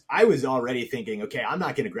was already thinking, okay, I'm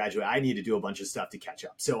not going to graduate. I need to do a bunch of stuff to catch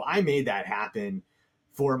up. So I made that happen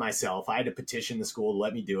for myself. I had to petition the school to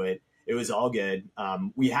let me do it. It was all good.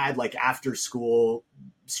 We had after school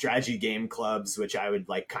strategy game clubs, which I would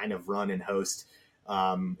kind of run and host.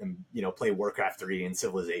 and, play Warcraft 3 and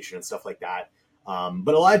Civilization and stuff like that.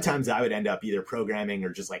 But a lot of times I would end up either programming or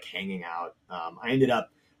just like hanging out. I ended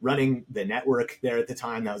up running the network there at the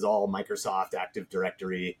time. That was all Microsoft Active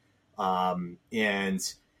Directory.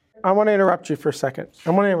 And I want to interrupt you for a second.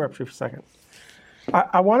 I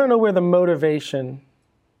want to know where the motivation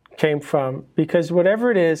came from, because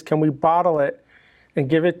whatever it is, can we bottle it and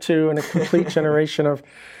give it to a complete generation of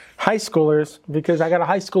high schoolers? Because I got a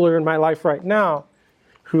high schooler in my life right now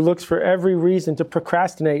who looks for every reason to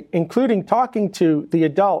procrastinate, including talking to the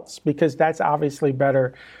adults, because that's obviously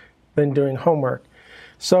better than doing homework.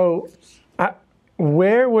 So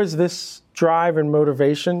where was this drive and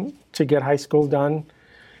motivation to get high school done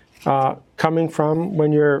coming from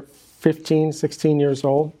when you're 15, 16 years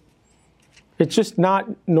old? It's just not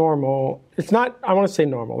normal. It's not, I want to say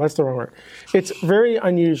normal, that's the wrong word. It's very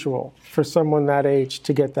unusual for someone that age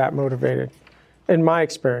to get that motivated, in my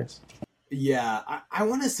experience. Yeah, I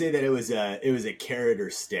want to say that it was a carrot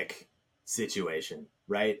or stick situation,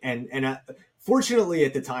 right? And fortunately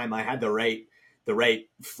at the time I had the right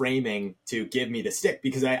framing to give me the stick,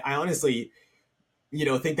 because I honestly,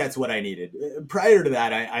 think that's what I needed. Prior to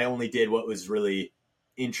that, I only did what was really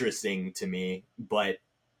interesting to me. But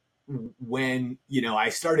when, I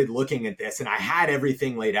started looking at this and I had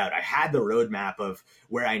everything laid out, I had the roadmap of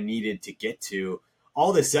where I needed to get to,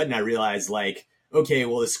 all of a sudden I realized, like, okay,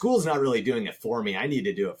 well, the school's not really doing it for me. I need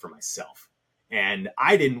to do it for myself. And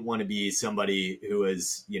I didn't want to be somebody who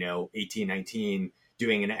was, 18, 19,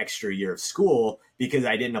 doing an extra year of school because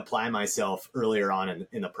I didn't apply myself earlier on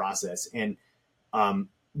in the process. And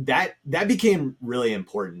that became really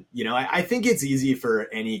important. I think it's easy for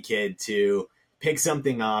any kid to pick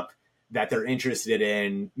something up that they're interested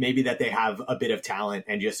in, maybe that they have a bit of talent,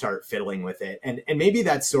 and just start fiddling with it. And maybe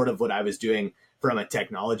that's sort of what I was doing from a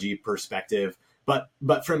technology perspective.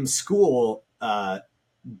 But from school,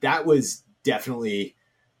 that was definitely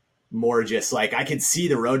more just like, I could see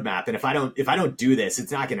the roadmap, and if I don't do this,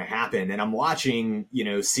 it's not going to happen. And I'm watching,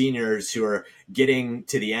 seniors who are getting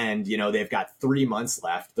to the end, they've got 3 months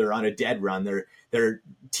left. They're on a dead run. Their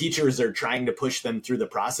teachers are trying to push them through the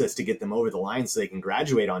process to get them over the line so they can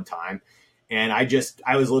graduate on time. And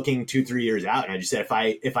I was looking 2-3 years out, and I just said,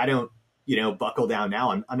 if I don't, buckle down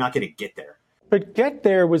now, I'm not going to get there. But get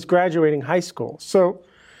there was graduating high school. So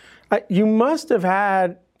you must have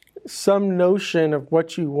had some notion of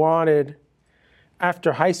what you wanted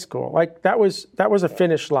after high school. Like that was a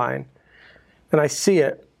finish line, and I see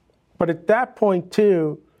it. But at that point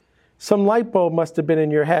too, some light bulb must have been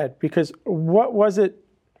in your head, because what was it?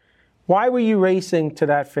 Why were you racing to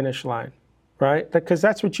that finish line, right? Because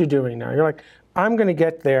that's what you're doing now. You're like, I'm going to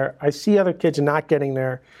get there. I see other kids not getting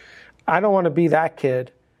there. I don't want to be that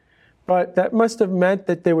kid. But that must have meant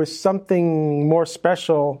that there was something more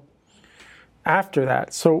special after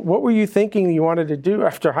that. So what were you thinking you wanted to do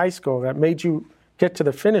after high school that made you get to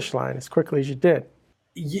the finish line as quickly as you did?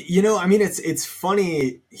 It's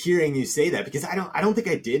funny hearing you say that, because I don't think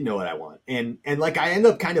I did know what I want. And like, I end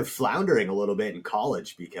up kind of floundering a little bit in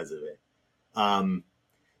college because of it.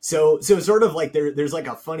 So sort of like there's like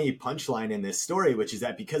a funny punchline in this story, which is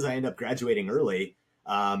that because I end up graduating early,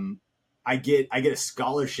 I get a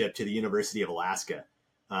scholarship to the University of Alaska.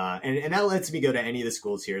 And that lets me go to any of the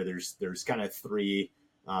schools here. There's kind of 3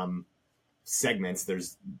 segments.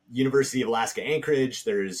 There's University of Alaska Anchorage,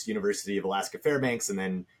 there's University of Alaska Fairbanks, and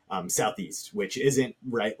then Southeast, which isn't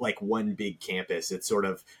right like one big campus. It's sort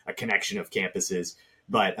of a connection of campuses.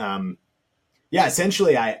 But yeah,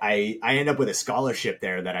 essentially I end up with a scholarship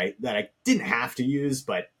there that I didn't have to use,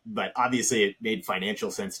 but obviously it made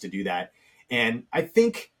financial sense to do that. And I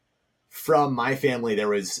think from my family, there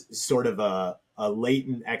was sort of a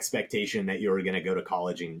latent expectation that you were going to go to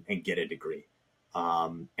college and get a degree.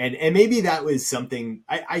 And maybe that was something,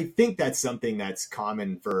 I think that's something that's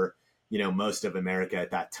common for, most of America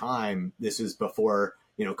at that time. This was before,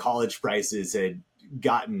 college prices had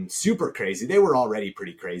gotten super crazy. They were already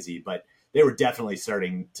pretty crazy, but they were definitely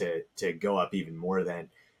starting to go up even more then.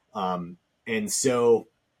 And so,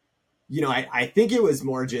 I think it was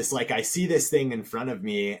more just like, I see this thing in front of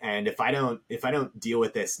me, and if I don't deal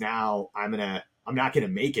with this now, I'm not going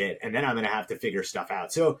to make it. And then I'm going to have to figure stuff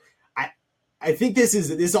out. So I think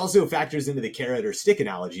this also factors into the carrot or stick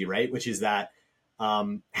analogy, right? Which is that,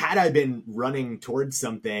 had I been running towards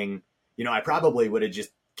something, I probably would have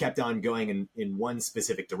just kept on going in one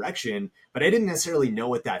specific direction, but I didn't necessarily know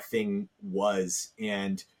what that thing was.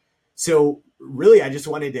 And so really, I just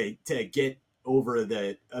wanted to get over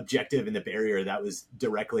the objective and the barrier that was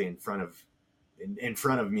directly in front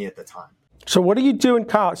of me at the time. So what do you do in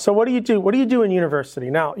college? So what do you do? What do you do in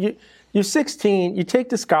university? Now, you're 16, you take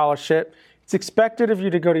the scholarship, It's expected of you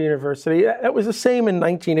to go to university. It was the same in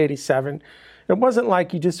 1987. It wasn't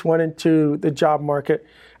like you just went into the job market.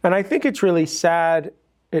 And I think it's really sad,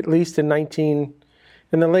 at least in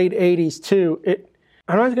the late 80s too.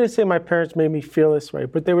 I'm not going to say my parents made me feel this way,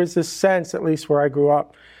 but there was this sense, at least where I grew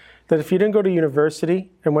up, that if you didn't go to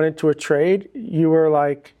university and went into a trade, you were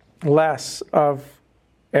like less of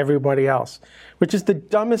everybody else, which is the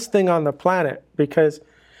dumbest thing on the planet. Because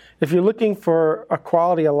if you're looking for a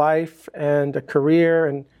quality of life and a career,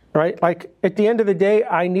 and right, like at the end of the day,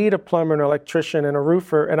 I need a plumber, an electrician, and a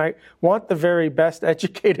roofer, and I want the very best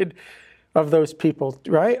educated of those people,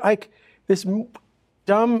 right? Like this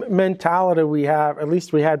dumb mentality we have, at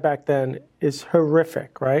least we had back then, is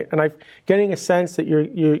horrific, right? And I'm getting a sense that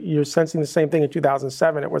you're sensing the same thing in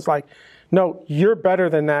 2007. It was like, no, you're better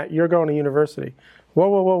than that. You're going to university. Whoa,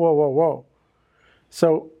 whoa, whoa, whoa, whoa, whoa.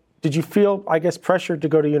 So did you feel, I guess, pressured to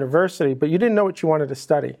go to university, but you didn't know what you wanted to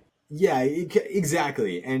study? Yeah,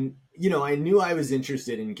 exactly. And, I knew I was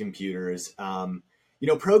interested in computers.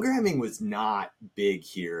 Programming was not big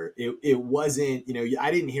here. It wasn't,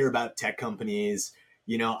 I didn't hear about tech companies.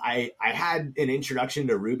 I had an introduction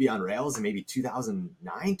to Ruby on Rails in maybe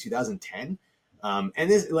 2009, 2010. And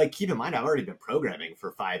this, like, keep in mind, I've already been programming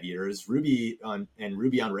for 5 years. Ruby on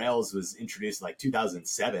Rails was introduced like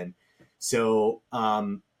 2007. So,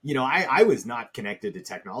 I was not connected to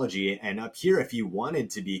technology. And up here, if you wanted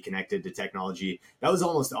to be connected to technology, that was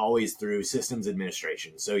almost always through systems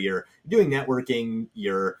administration. So you're doing networking,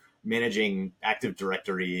 you're managing Active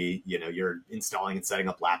Directory, you're installing and setting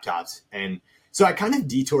up laptops. And so I kind of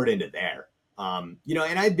detoured into there. And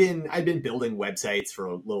I'd been building websites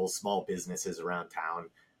for little small businesses around town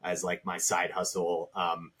as like my side hustle.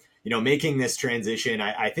 Making this transition,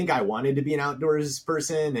 I think I wanted to be an outdoors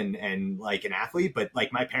person and like an athlete, but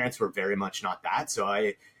like my parents were very much not that. So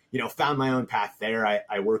I, found my own path there.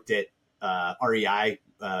 I worked at REI,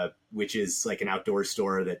 which is like an outdoor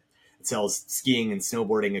store that sells skiing and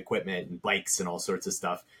snowboarding equipment and bikes and all sorts of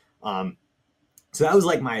stuff. So that was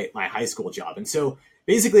like my high school job. And so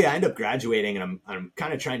basically I ended up graduating and I'm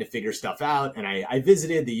kind of trying to figure stuff out. And I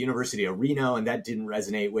visited the University of Reno and that didn't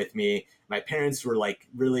resonate with me. My parents were like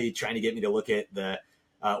really trying to get me to look at the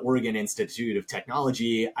Oregon Institute of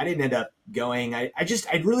Technology. I didn't end up going. I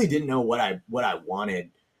really didn't know what I wanted.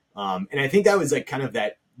 And I think that was like kind of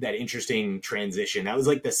that interesting transition. That was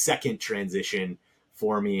like the second transition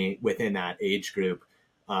for me within that age group.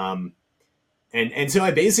 And so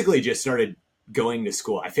I basically just started going to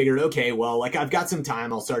school. I figured, okay, well, like I've got some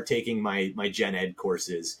time. I'll start taking my gen ed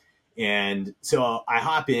courses. And so I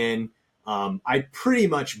hop in. I pretty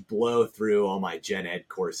much blow through all my gen ed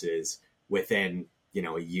courses within,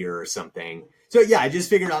 a year or something. So yeah, I just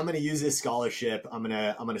figured I'm going to use this scholarship. I'm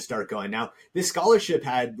going to start going. Now, this scholarship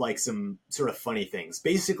had like some sort of funny things.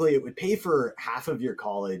 Basically, it would pay for half of your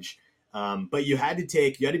college. But you had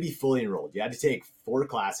to be fully enrolled. You had to take 4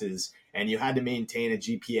 classes and you had to maintain a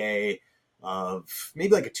GPA of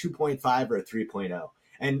maybe like a 2.5 or a 3.0.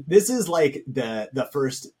 And this is like the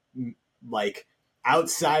first like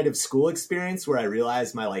outside of school experience where I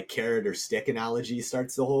realized my like carrot or stick analogy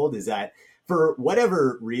starts to hold, is that for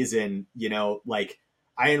whatever reason, like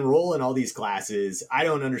I enroll in all these classes. I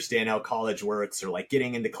don't understand how college works, or like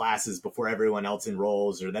getting into classes before everyone else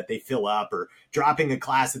enrolls, or that they fill up, or dropping a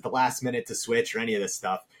class at the last minute to switch, or any of this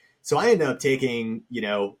stuff. So I ended up taking,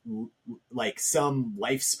 like some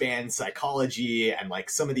lifespan psychology and like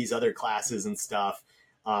some of these other classes and stuff.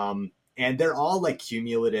 And they're all like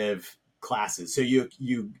cumulative classes. So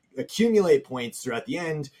you accumulate points throughout the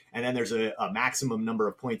end, and then there's a maximum number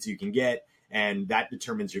of points you can get, and that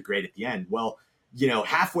determines your grade at the end. Well,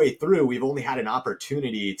 halfway through, we've only had an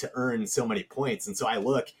opportunity to earn so many points. And so I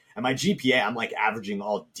look at my GPA, I'm like averaging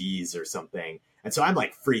all D's or something. And so I'm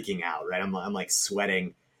like freaking out, right? I'm like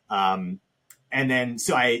sweating. And then,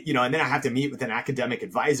 so and then I have to meet with an academic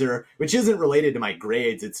advisor, which isn't related to my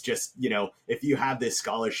grades. It's just, if you have this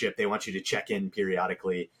scholarship, they want you to check in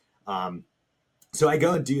periodically. So I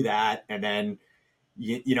go and do that. And then,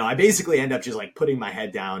 I basically end up just like putting my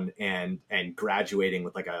head down and graduating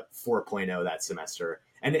with like a 4.0 that semester.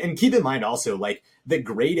 And keep in mind also, like the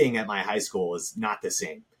grading at my high school is not the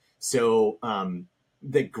same. So,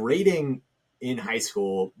 the grading in high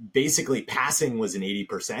school, basically passing was an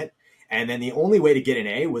 80%. And then the only way to get an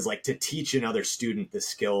A was like to teach another student the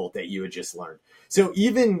skill that you had just learned. So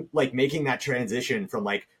even like making that transition from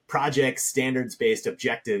like projects, standards-based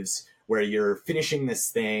objectives, where you're finishing this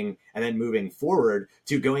thing and then moving forward,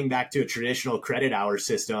 to going back to a traditional credit hour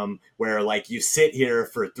system where like you sit here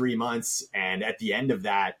for 3 months and at the end of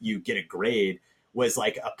that you get a grade, was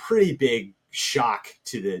like a pretty big shock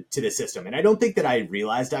to the system. And I don't think that I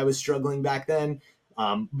realized I was struggling back then.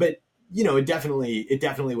 But it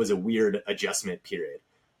definitely was a weird adjustment period.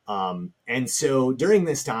 And so during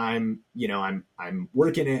this time, I'm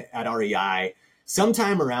working at REI.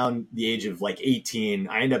 Sometime around the age of like 18,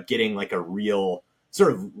 I end up getting like a real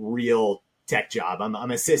tech job. I'm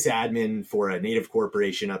a sysadmin for a native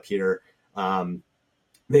corporation up here.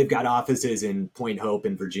 They've got offices in Point Hope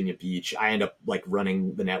and Virginia Beach. I end up like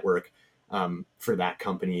running the network for that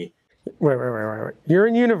company. Wait. You're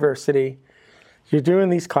in university. You're doing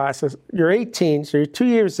these classes. You're 18, so you're 2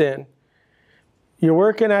 years in. You're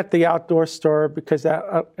working at the outdoor store because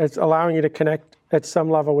it's allowing you to connect at some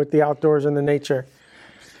level with the outdoors and the nature.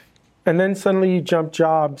 And then suddenly you jump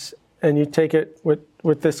jobs and you take it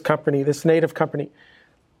with this company, this native company.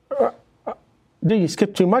 You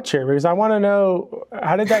skip too much here because I want to know,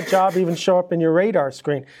 how did that job even show up in your radar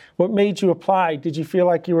screen? What made you apply? Did you feel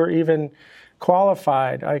like you were even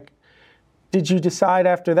qualified? Like, did you decide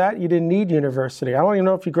after that you didn't need university? I don't even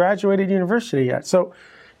know if you graduated university yet. So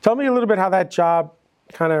tell me a little bit how that job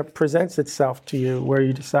kind of presents itself to you, where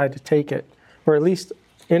you decide to take it, or at least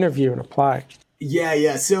interview and apply.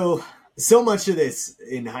 Yeah. So much of this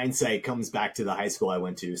in hindsight comes back to the high school I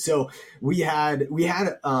went to. So we had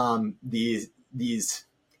these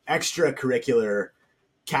extracurricular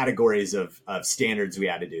categories of standards we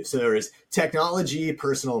had to do. So there was technology,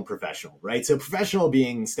 personal, and professional, right? So professional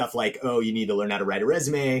being stuff like, you need to learn how to write a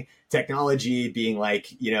resume. Technology being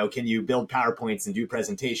like, can you build PowerPoints and do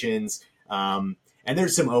presentations? And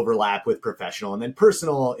there's some overlap with professional. And then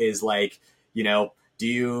personal is like, do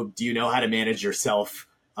you know how to manage yourself?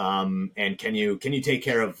 And can you take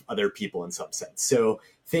care of other people in some sense? So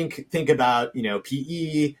think about,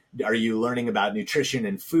 PE. Are you learning about nutrition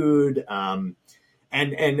and food?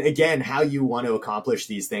 And again, how you want to accomplish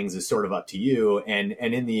these things is sort of up to you. And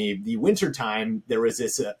in the winter time, there was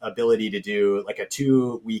this ability to do like a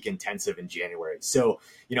 2-week intensive in January. So,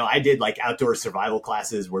 I did like outdoor survival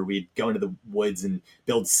classes where we'd go into the woods and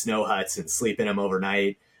build snow huts and sleep in them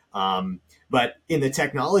overnight. But in the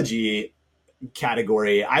technology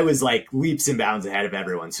category, I was like leaps and bounds ahead of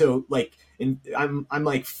everyone. So like I'm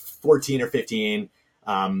like 14 or 15.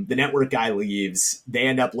 The network guy leaves. They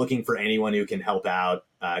end up looking for anyone who can help out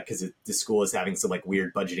because the school is having some like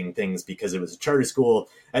weird budgeting things because it was a charter school.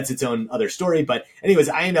 That's its own other story. But anyways,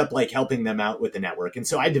 I end up like helping them out with the network. And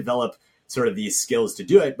so I develop sort of these skills to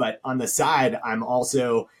do it. But on the side, I'm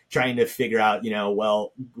also trying to figure out,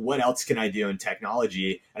 what else can I do in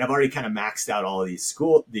technology? And I've already kind of maxed out all of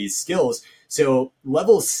these skills. So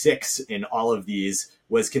level 6 in all of these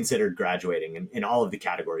was considered graduating in all of the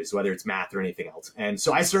categories, whether it's math or anything else. And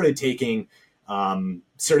so I started taking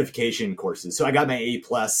certification courses. So I got my A+,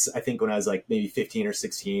 I think when I was like maybe 15 or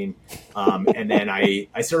 16. And then I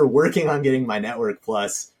started working on getting my Network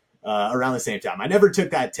Plus around the same time. I never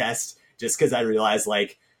took that test just because I realized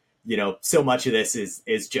so much of this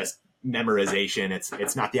is just memorization.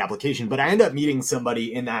 It's not the application. But I end up meeting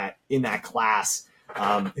somebody in that class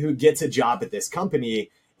who gets a job at this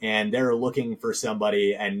company, and they're looking for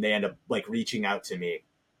somebody, and they end up like reaching out to me.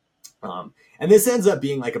 And this ends up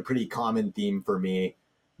being like a pretty common theme for me.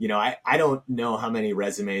 I don't know how many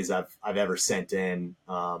resumes I've ever sent in,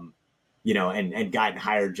 and gotten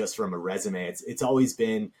hired just from a resume. It's always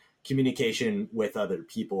been communication with other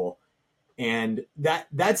people. And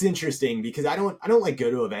that's interesting because I don't like go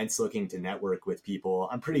to events looking to network with people.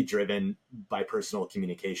 I'm pretty driven by personal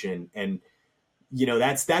communication. And,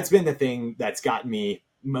 that's been the thing that's gotten me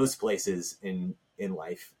most places in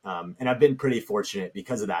life. And I've been pretty fortunate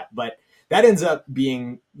because of that. But that ends up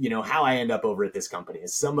being, how I end up over at this company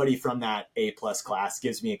is somebody from that A+ class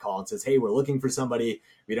gives me a call and says, hey, we're looking for somebody.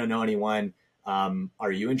 We don't know anyone.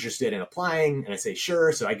 Are you interested in applying? And I say,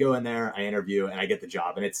 sure. So I go in there, I interview, and I get the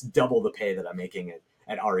job. And it's double the pay that I'm making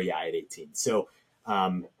at REI at 18. So,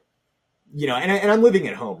 and I'm living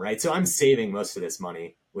at home, right? So I'm saving most of this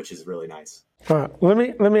money, which is really nice. Let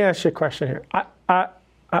me ask you a question here.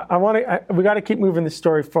 We got to keep moving the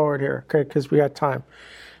story forward here, okay? Because we got time.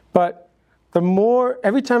 But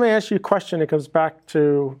every time I ask you a question, it goes back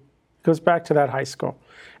to that high school.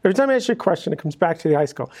 Every time I ask you a question, it comes back to the high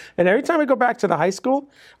school. And every time I go back to the high school,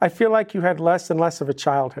 I feel like you had less and less of a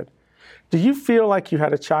childhood. Do you feel like you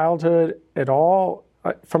had a childhood at all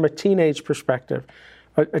from a teenage perspective,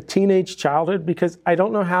 a teenage childhood? Because I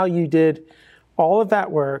don't know how you did all of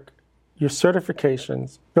that work, your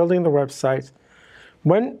certifications, building the websites.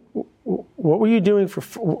 What were you doing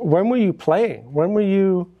when were you playing? When were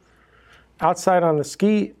you outside on the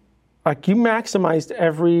ski? Like you maximized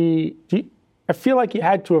I feel like you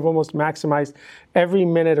had to have almost maximized every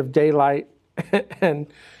minute of daylight and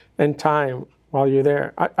and time while you're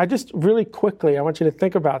there. I just really quickly, I want you to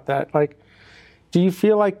think about that. Like, do you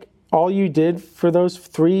feel like all you did for those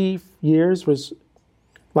 3 years was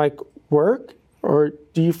like work? Or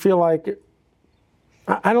do you feel like,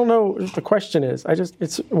 I don't know what the question is.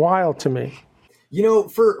 It's wild to me. You know,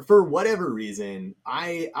 for whatever reason,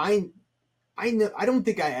 I don't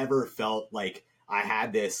think I ever felt like I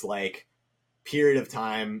had this like period of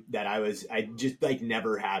time that I just like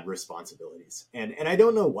never had responsibilities. And I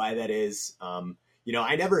don't know why that is. You know,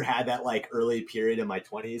 I never had that like early period in my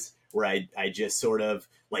 20s where I just sort of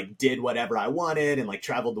like did whatever I wanted and like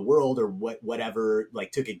traveled the world or whatever,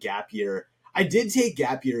 like took a gap year. I did take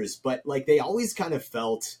gap years, but like they always kind of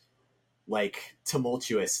felt like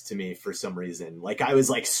tumultuous to me for some reason. Like I was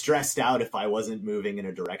like stressed out if I wasn't moving in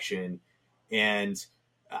a direction. And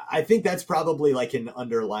I think that's probably like an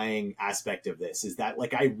underlying aspect of this, is that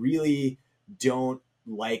like I really don't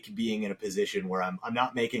like being in a position where I'm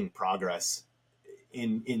not making progress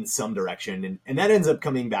in some direction. And that ends up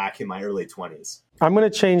coming back in my early 20s. I'm going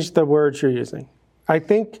to change the words you're using. I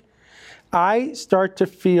think I start to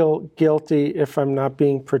feel guilty if I'm not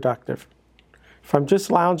being productive. If I'm just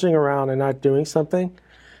lounging around and not doing something,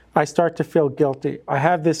 I start to feel guilty. I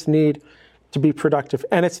have this need to be productive.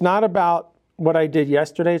 And it's not about what I did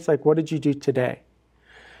yesterday. It's like, what did you do today?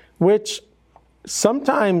 Which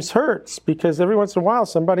sometimes hurts, because every once in a while,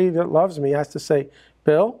 somebody that loves me has to say,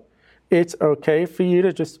 Bill, it's okay for you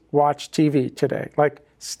to just watch TV today. Like,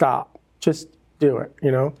 stop, just do it,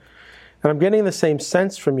 you know? And I'm getting the same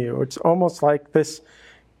sense from you. It's almost like this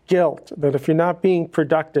guilt that if you're not being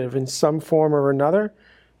productive in some form or another,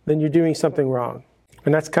 then you're doing something wrong.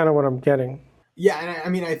 And that's kind of what I'm getting. Yeah, and I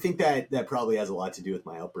mean, I think that probably has a lot to do with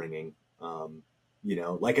my upbringing. You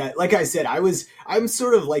know, like I said, I'm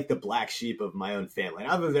sort of like the black sheep of my own family.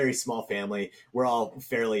 And I have a very small family. We're all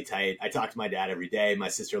fairly tight. I talk to my dad every day. My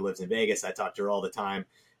sister lives in Vegas. I talk to her all the time.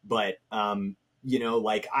 But, you know,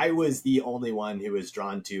 like I was the only one who was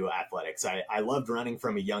drawn to athletics. I loved running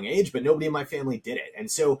from a young age, but nobody in my family did it. And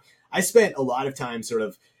so I spent a lot of time sort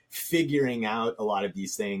of figuring out a lot of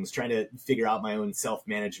these things, trying to figure out my own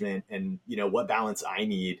self-management and, you know, what balance I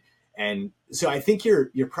need. And so I think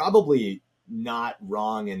you're probably not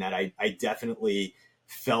wrong in that I definitely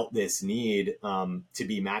felt this need to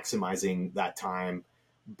be maximizing that time.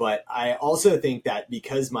 But I also think that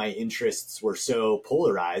because my interests were so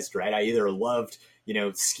polarized, right? I either loved, you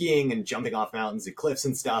know, skiing and jumping off mountains and cliffs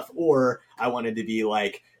and stuff, or I wanted to be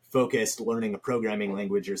like focused learning a programming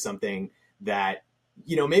language or something that,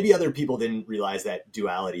 you know, maybe other people didn't realize that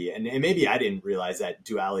duality. And maybe I didn't realize that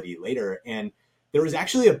duality later. And there was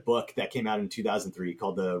actually a book that came out in 2003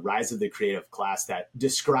 called The Rise of the Creative Class that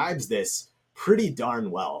describes this pretty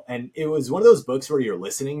darn well. And it was one of those books where you're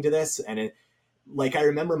listening to this and it, like, I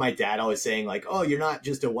remember my dad always saying like, oh, you're not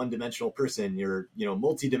just a one-dimensional person, you're, you know,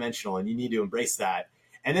 multidimensional and you need to embrace that.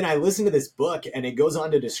 And then I listened to this book and it goes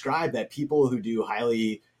on to describe that people who do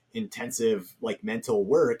highly intensive, like mental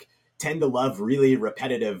work tend to love really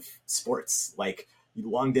repetitive sports, like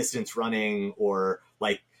long distance running or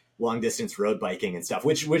like long distance road biking and stuff,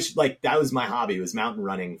 which like that was my hobby, was mountain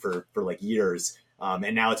running for like years.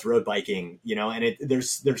 And now it's road biking, you know, and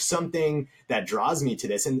there's something that draws me to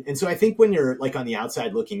this. And so I think when you're like on the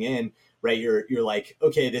outside looking in, right, you're like,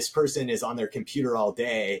 okay, this person is on their computer all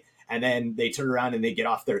day and then they turn around and they get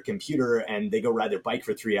off their computer and they go ride their bike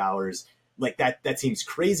for 3 hours. Like that seems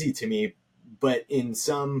crazy to me, but in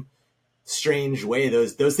some strange way,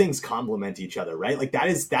 those things complement each other, right? Like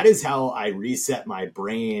that is how I reset my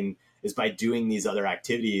brain, is by doing these other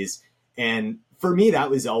activities. And for me,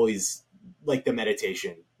 that was always like the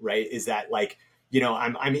meditation, right? Is that like, you know,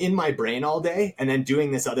 I'm in my brain all day and then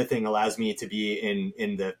doing this other thing allows me to be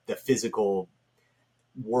in the physical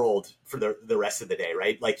world for the rest of the day,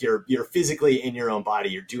 right? Like you're physically in your own body,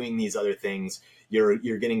 you're doing these other things, you're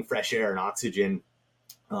getting fresh air and oxygen.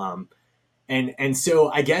 And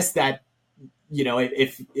so I guess that, you know,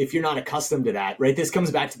 if you're not accustomed to that, right, this comes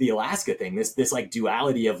back to the Alaska thing, this like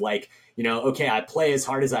duality of like, you know, okay, I play as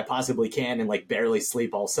hard as I possibly can and like barely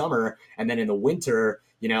sleep all summer. And then in the winter,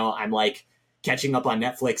 you know, I'm like catching up on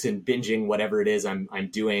Netflix and binging whatever it is I'm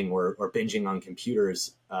doing or binging on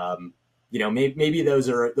computers. You know, maybe those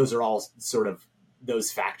are all sort of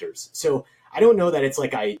those factors. So I don't know that it's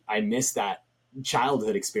like I missed that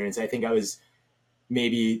childhood experience. I think I was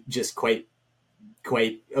maybe just quite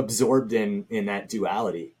absorbed in that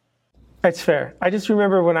duality. That's fair. I just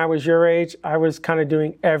remember when I was your age, I was kind of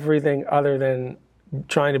doing everything other than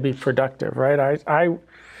trying to be productive, right? I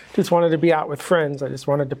just wanted to be out with friends. I just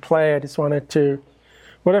wanted to play. I just wanted to,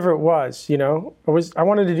 whatever it was, you know, I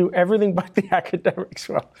wanted to do everything but the academics.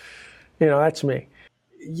 Well, you know, that's me.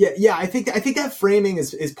 Yeah. I think that framing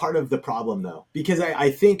is part of the problem though, because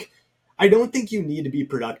I don't think you need to be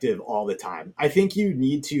productive all the time. I think you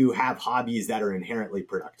need to have hobbies that are inherently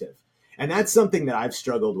productive. And that's something that I've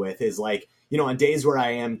struggled with is like, on days where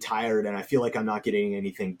I am tired and I feel like I'm not getting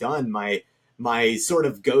anything done, my sort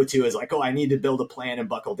of go-to is like, oh, I need to build a plan and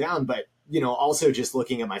buckle down. But, also just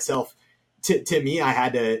looking at myself, to me, I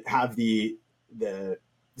had to have the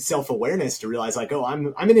self-awareness to realize like, oh,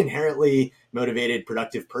 I'm an inherently motivated,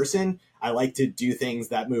 productive person. I like to do things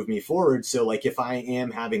that move me forward. So like if I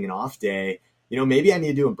am having an off day, maybe I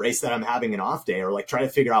need to embrace that I'm having an off day, or like try to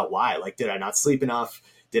figure out why. Like, did I not sleep enough?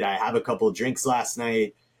 Did I have a couple of drinks last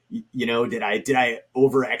night? Did I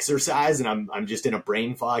over exercise and I'm just in a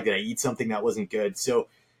brain fog? Did I eat something that wasn't good? So,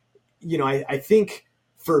 I think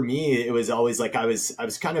for me, it was always like I was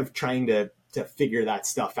kind of trying to figure that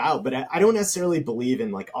stuff out, but I don't necessarily believe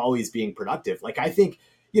in like always being productive. Like I think,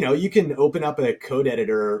 you can open up a code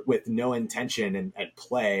editor with no intention and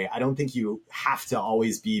play. I don't think you have to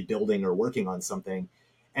always be building or working on something.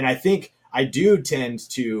 And I think I do tend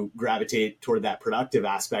to gravitate toward that productive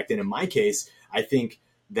aspect. And in my case, I think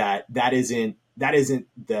that isn't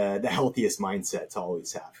the healthiest mindset to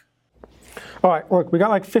always have. All right, look, we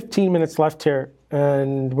got like 15 minutes left here,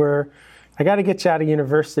 and I got to get you out of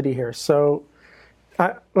university here. So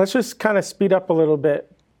let's just kind of speed up a little bit.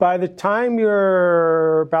 By the time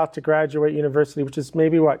you're about to graduate university, which is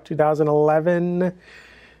maybe 2011,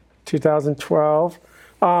 2012,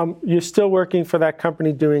 you're still working for that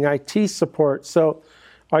company doing IT support. So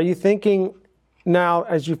are you thinking now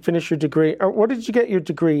as you finish your degree, or what did you get your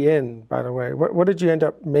degree in, by the way? What did you end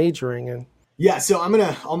up majoring in? Yeah, so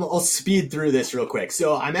I'll speed through this real quick.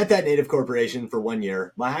 So I'm at that Native Corporation for 1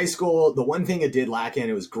 year. My high school, the one thing it did lack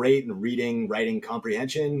in, it was great in reading, writing,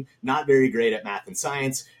 comprehension, not very great at math and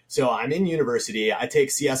science. So I'm in university. I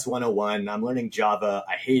take CS 101. I'm learning Java.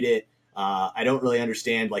 I hate it. I don't really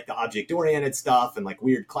understand like the object-oriented stuff and like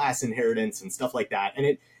weird class inheritance and stuff like that. And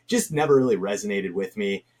it just never really resonated with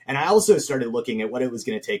me. And I also started looking at what it was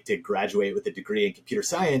going to take to graduate with a degree in computer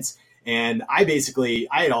science. And I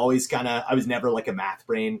had always I was never like a math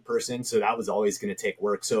brain person. So that was always going to take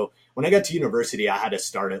work. So when I got to university, I had to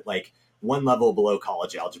start at like one level below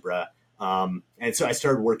college algebra. And so I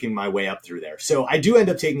started working my way up through there. So I do end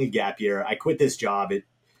up taking a gap year. I quit this job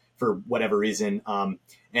for whatever reason.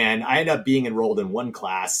 And I end up being enrolled in one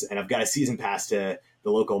class, and I've got a season pass to the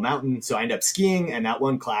local mountain. So I end up skiing, and that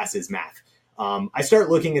one class is math. I start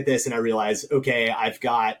looking at this and I realize, okay,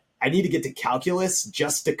 I need to get to calculus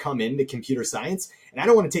just to come into computer science. And I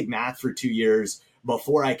don't want to take math for 2 years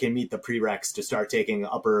before I can meet the prereqs to start taking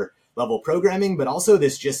upper level programming. But also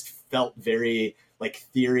this just felt very like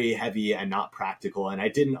theory heavy and not practical. And I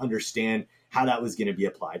didn't understand how that was going to be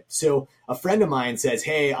applied. So a friend of mine says,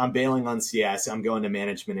 hey, I'm bailing on CS. I'm going to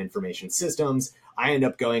management information systems. I end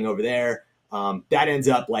up going over there. That ends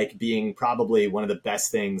up like being probably one of the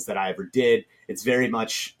best things that I ever did. It's very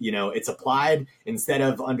much, it's applied. Instead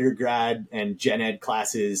of undergrad and gen ed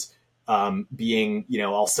classes being,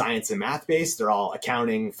 all science and math based, they're all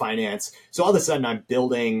accounting, finance. So all of a sudden I'm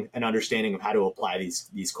building an understanding of how to apply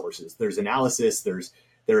these courses. There's analysis, there's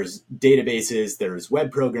databases, there's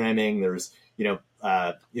web programming, there's,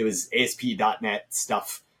 it was ASP.NET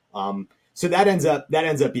stuff. So that ends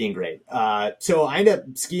up being great. So I end up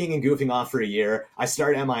skiing and goofing off for a year. I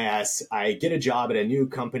start MIS. I get a job at a new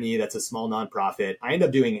company that's a small nonprofit. I end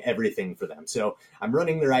up doing everything for them. So I'm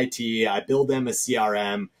running their IT. I build them a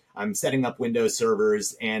CRM. I'm setting up Windows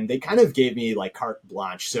servers, and they kind of gave me like carte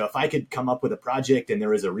blanche. So if I could come up with a project and there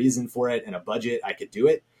was a reason for it and a budget, I could do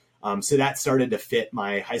it. So that started to fit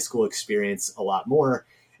my high school experience a lot more.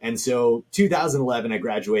 And so 2011, I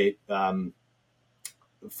graduate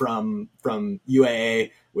from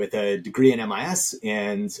UAA with a degree in MIS,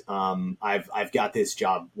 and I've got this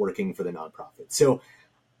job working for the nonprofit. So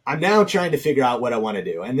I'm now trying to figure out what I want to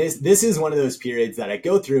do, and this is one of those periods that I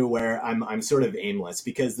go through where I'm sort of aimless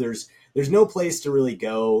because there's no place to really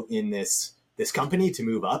go in this company to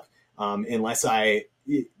move up unless I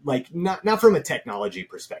like not from a technology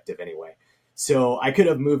perspective anyway. So I could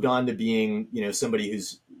have moved on to being somebody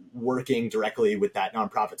who's working directly with that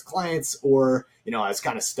nonprofit's clients, or, I was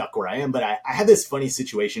kind of stuck where I am. But I had this funny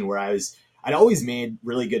situation where I'd always made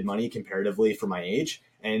really good money comparatively for my age.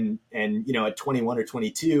 And at 21 or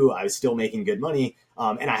 22, I was still making good money.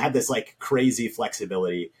 And I had this like crazy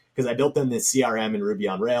flexibility because I built them this CRM in Ruby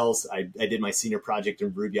on Rails. I did my senior project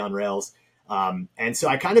in Ruby on Rails. And so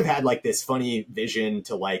I kind of had like this funny vision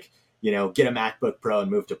to like, get a MacBook Pro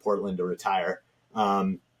and move to Portland to retire.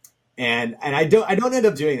 And I don't end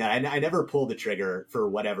up doing that. I never pulled the trigger for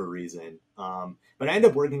whatever reason. But I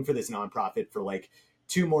ended up working for this nonprofit for like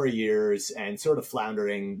 2 more years and sort of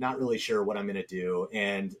floundering, not really sure what I'm going to do.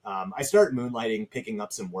 And I start moonlighting, picking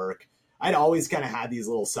up some work. I'd always kind of had these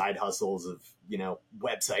little side hustles of,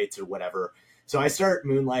 websites or whatever. So I start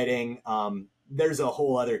moonlighting. There's a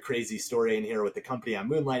whole other crazy story in here with the company I'm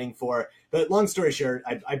moonlighting for. But long story short,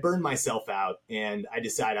 I burned myself out and I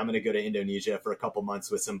decided I'm going to go to Indonesia for a couple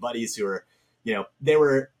months with some buddies who are,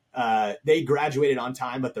 they graduated on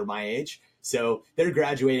time, but they're my age. So they're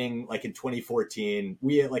graduating like in 2014.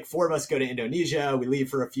 We like 4 of us go to Indonesia. We leave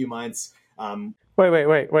for a few months.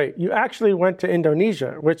 Wait. You actually went to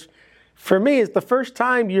Indonesia, which for me is the first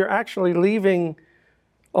time you're actually leaving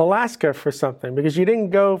Alaska for something, because you didn't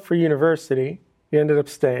go for university. You ended up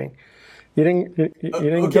staying. You didn't okay,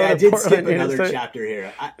 go to I did Portland, skip another chapter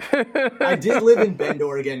here. I did live in Bend,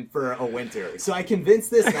 Oregon for a winter. So I convinced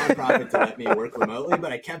this nonprofit to let me work remotely,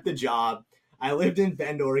 but I kept the job. I lived in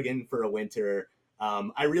Bend, Oregon for a winter.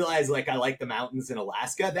 I realized like I like the mountains in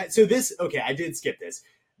Alaska. I did skip this.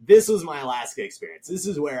 This was my Alaska experience. This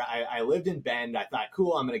is where I lived in Bend. I thought,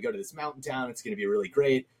 cool, I'm going to go to this mountain town. It's going to be really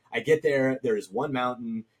great. I get there. There's one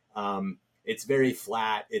mountain. It's very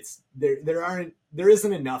flat. There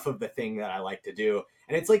isn't enough of the thing that I like to do.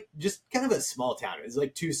 And it's like just kind of a small town. It's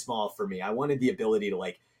like too small for me. I wanted the ability to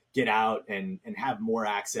like get out and have more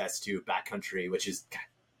access to backcountry, which is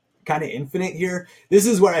kind of infinite here. This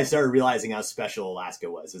is where I started realizing how special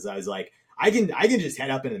Alaska was. As I was like, I can just head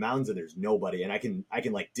up into the mountains and there's nobody, and I can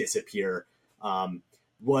like disappear.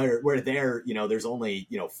 Where there, there's only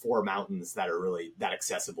 4 mountains that are really that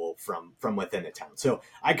accessible from within the town. So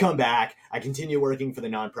I come back, I continue working for the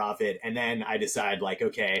nonprofit, and then I decide like,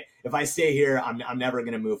 okay, if I stay here, I'm never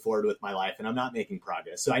going to move forward with my life, and I'm not making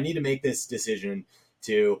progress. So I need to make this decision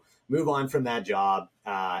to move on from that job.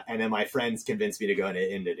 And then my friends convinced me to go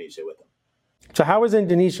into Indonesia with them. So how was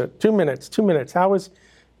Indonesia? 2 minutes.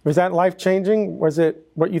 Was that life-changing? Was it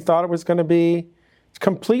what you thought it was going to be? It's a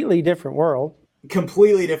completely different world.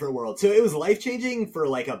 Completely different world. So it was life-changing for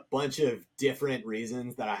like a bunch of different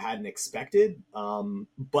reasons that I hadn't expected.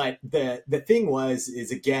 But the thing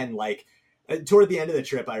is again, like toward the end of the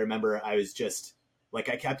trip, I remember I was just like,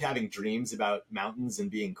 I kept having dreams about mountains and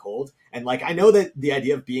being cold. And like, I know that the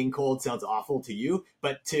idea of being cold sounds awful to you,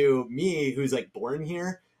 but to me, who's like born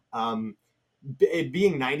here, it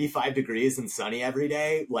being 95 degrees and sunny every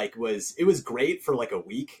day, like it was great for like a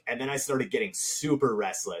week. And then I started getting super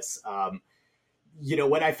restless.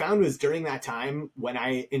 What I found was during that time when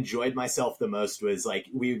I enjoyed myself the most was like,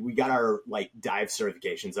 we got our like dive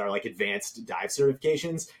certifications, our like advanced dive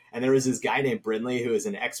certifications. And there was this guy named Brindley who is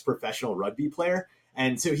an ex-professional rugby player.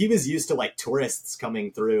 And so he was used to like tourists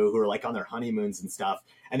coming through who are like on their honeymoons and stuff.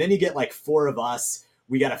 And then you get like 4 of us.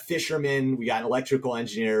 We got a fisherman, we got an electrical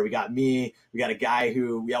engineer, we got me, we got a guy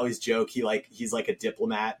who we always joke he's like a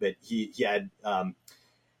diplomat, but he got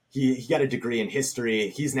a degree in history.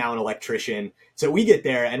 He's now an electrician. So we get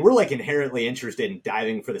there and we're like inherently interested in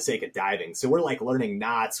diving for the sake of diving. So we're like learning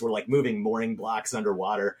knots, we're like moving mooring blocks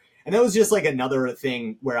underwater. And that was just like another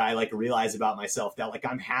thing where I like realized about myself that like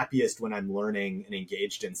I'm happiest when I'm learning and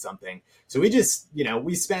engaged in something. So we just,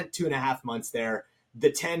 we spent 2.5 months there. The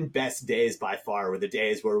 10 best days by far were the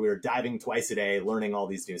days where we were diving twice a day, learning all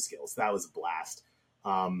these new skills. That was a blast.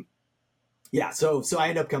 So I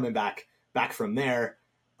ended up coming back from there.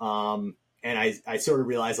 And I sort of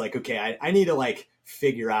realized like, okay, I need to like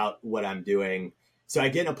figure out what I'm doing. So I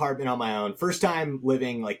get an apartment on my own. First time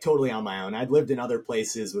living like totally on my own. I'd lived in other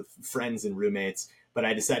places with friends and roommates, but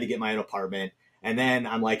I decided to get my own apartment. And then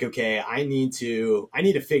I'm like, okay, I need to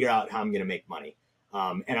figure out how I'm going to make money.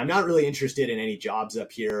 And I'm not really interested in any jobs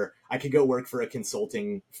up here. I could go work for a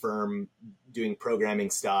consulting firm doing programming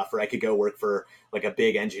stuff, or I could go work for like a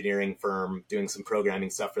big engineering firm doing some programming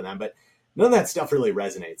stuff for them. But none of that stuff really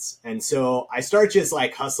resonates. And so I start just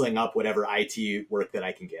like hustling up whatever IT work that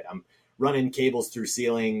I can get. I'm running cables through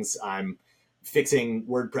ceilings. I'm fixing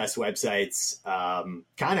WordPress websites,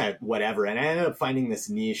 kind of whatever. And I ended up finding this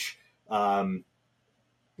niche,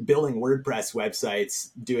 building WordPress websites,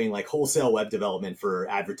 doing like wholesale web development for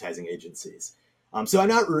advertising agencies. So I'm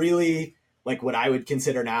not really like what I would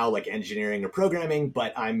consider now like engineering or programming,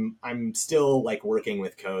 but I'm still like working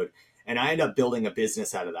with code. And I end up building a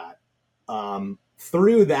business out of that.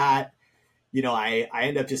 Through that, I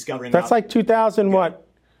end up discovering that's like 2000 what?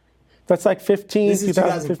 That's like 15, this is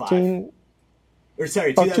 2015. Or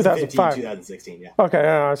sorry, 2015, 2016. Yeah. Okay,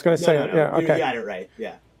 I was going to say no. yeah. Okay, you got it right.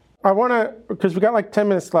 Yeah. I want to, because we got like 10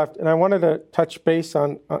 minutes left, and I wanted to touch base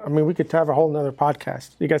on. We could have a whole nother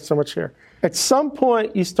podcast. You got so much here. At some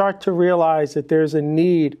point, you start to realize that there's a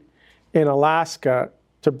need in Alaska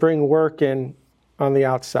to bring work in on the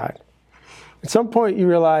outside. At some point, you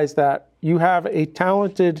realize that you have a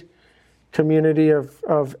talented community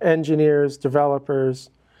of engineers, developers,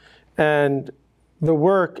 and the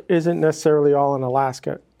work isn't necessarily all in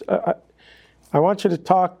Alaska. I want you to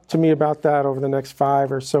talk to me about that over the next 5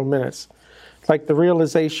 or so minutes, like the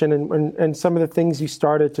realization and some of the things you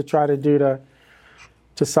started to try to do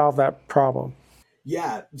to solve that problem.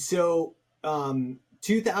 Yeah. So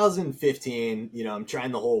 2015, I'm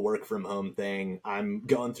trying the whole work from home thing. I'm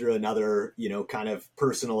going through another, kind of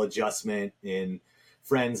personal adjustment in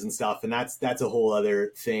friends and stuff. And that's a whole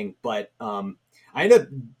other thing. But I ended up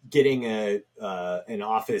getting an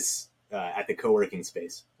office at the co-working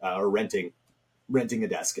space or renting a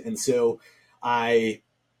desk. And so I'm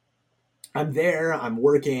there, I'm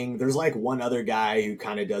working. There's like one other guy who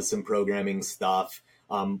kind of does some programming stuff.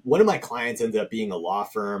 One of my clients ended up being a law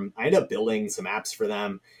firm. I ended up building some apps for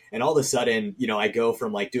them. And all of a sudden, I go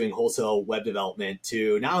from like doing wholesale web development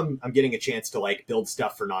to now I'm getting a chance to like build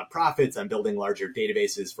stuff for nonprofits. I'm building larger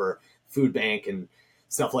databases for food bank and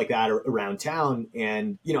stuff like that around town.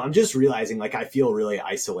 And, I'm just realizing like I feel really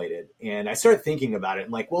isolated. And I start thinking about it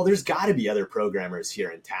and like, well, there's got to be other programmers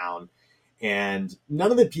here in town. And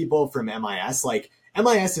none of the people from MIS, like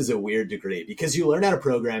MIS is a weird degree because you learn how to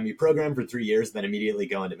program, you program for 3 years, then immediately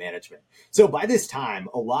go into management. So by this time,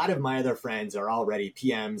 a lot of my other friends are already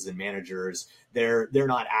PMs and managers. They're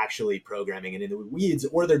not actually programming and in the weeds,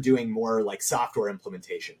 or they're doing more like software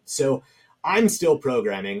implementation. So I'm still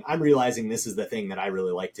programming. I'm realizing this is the thing that I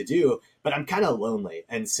really like to do, but I'm kind of lonely.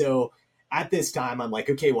 And so at this time, I'm like,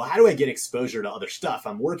 okay, well, how do I get exposure to other stuff?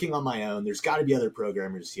 I'm working on my own. There's got to be other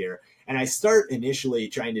programmers here. And I start initially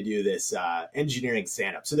trying to do this engineering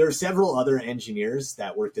stand-up. So there were several other engineers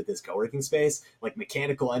that worked at this co-working space, like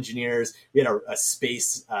mechanical engineers. We had a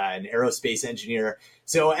space, an aerospace engineer.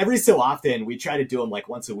 So every so often, we try to do them like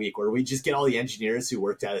once a week, where we just get all the engineers who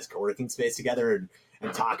worked at this co-working space together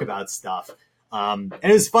and talk about stuff. And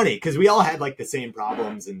it was funny because we all had like the same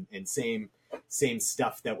problems and same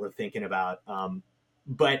stuff that we're thinking about.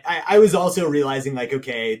 But I was also realizing like,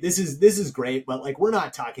 okay, this is great, but like, we're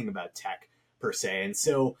not talking about tech per se. And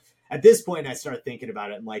so at this point I started thinking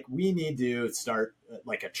about it and like, we need to start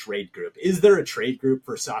like a trade group. Is there a trade group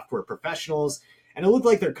for software professionals? And it looked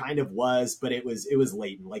like there kind of was, but it was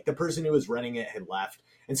latent. Like the person who was running it had left.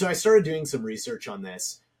 And so I started doing some research on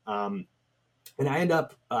this. And I end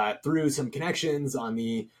up through some connections on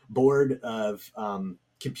the board of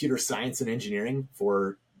computer science and engineering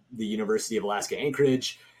for the University of Alaska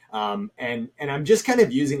Anchorage. And I'm just kind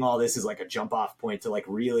of using all this as like a jump off point to like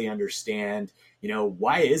really understand,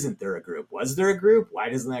 why isn't there a group? Was there a group? Why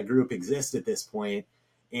doesn't that group exist at this point?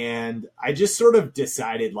 And I just sort of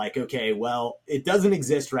decided like, okay, well, it doesn't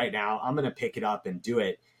exist right now. I'm going to pick it up and do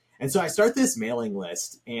it. And so I start this mailing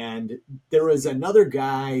list, and there was another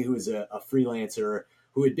guy who was a freelancer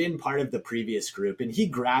who had been part of the previous group, and he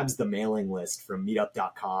grabs the mailing list from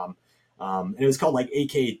meetup.com. And it was called like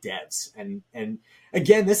AK Devs. And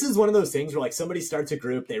again, this is one of those things where like somebody starts a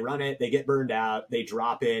group, they run it, they get burned out, they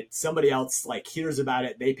drop it. Somebody else like hears about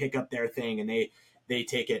it, they pick up their thing and they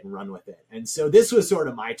take it and run with it. And so this was sort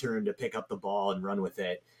of my turn to pick up the ball and run with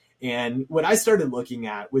it. And what I started looking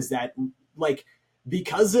at was that like,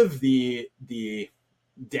 because of the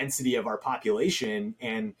density of our population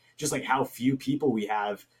and just like how few people we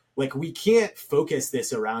have, like we can't focus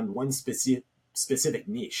this around one specific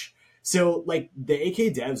niche. So like the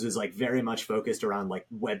AK Devs was like very much focused around like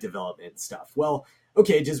web development stuff. Well,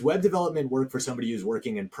 okay, does web development work for somebody who's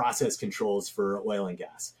working in process controls for oil and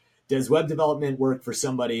gas? Does web development work for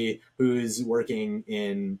somebody who's working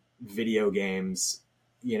in video games,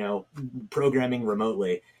 programming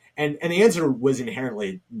remotely? And the answer was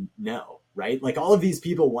inherently no, right? Like all of these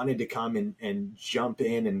people wanted to come and jump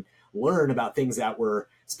in and learn about things that were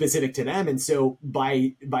specific to them. And so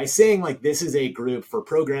by saying like, this is a group for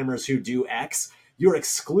programmers who do X, you're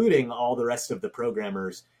excluding all the rest of the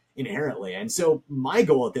programmers inherently. And so my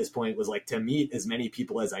goal at this point was like to meet as many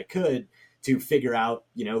people as I could to figure out,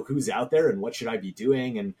 who's out there and what should I be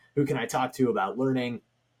doing and who can I talk to about learning.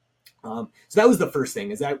 So that was the first thing,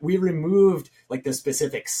 is that we removed like the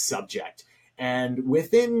specific subject. And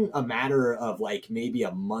within a matter of like maybe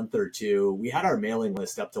a month or two, we had our mailing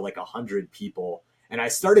list up to like 100 people. And I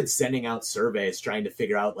started sending out surveys trying to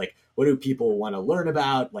figure out like, what do people want to learn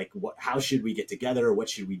about? Like, how should we get together? What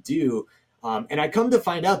should we do? And I come to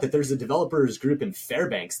find out that there's a developers group in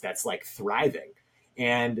Fairbanks that's like thriving.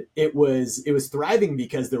 And it was thriving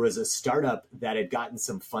because there was a startup that had gotten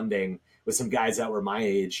some funding with some guys that were my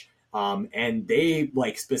age. And they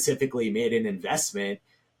like specifically made an investment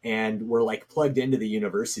and were like plugged into the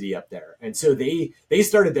university up there. And so they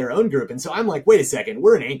started their own group. And so I'm like, wait a second,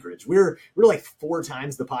 we're in Anchorage. We're like 4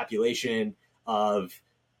 times the population of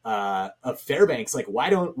Fairbanks. Like, why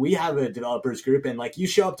don't we have a developers group? And like, you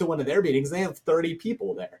show up to one of their meetings, they have 30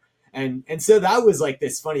 people there. And so that was like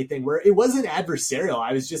this funny thing where it wasn't adversarial.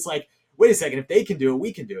 I was just like, wait a second, if they can do it,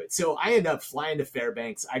 we can do it. So I end up flying to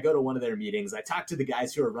Fairbanks. I go to one of their meetings. I talk to the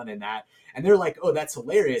guys who are running that, and they're like, oh, that's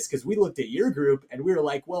hilarious, because we looked at your group and we were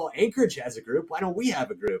like, well, Anchorage has a group. Why don't we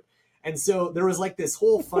have a group? And so there was like this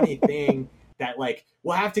whole funny thing that like,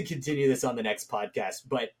 we'll have to continue this on the next podcast.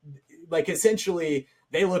 But like, essentially,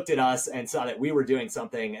 they looked at us and saw that we were doing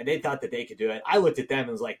something and they thought that they could do it. I looked at them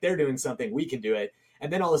and was like, they're doing something, we can do it.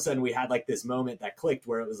 And then all of a sudden we had like this moment that clicked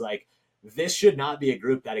where it was like, this should not be a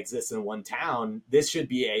group that exists in one town. This should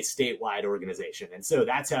be a statewide organization. And so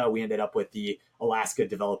that's how we ended up with the Alaska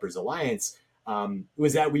Developers Alliance,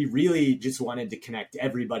 was that we really just wanted to connect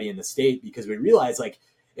everybody in the state, because we realized like,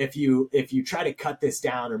 if you try to cut this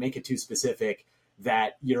down or make it too specific,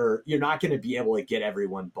 that you're not going to be able to get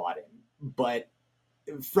everyone bought in. But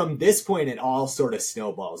from this point, it all sort of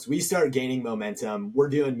snowballs. We start gaining momentum. We're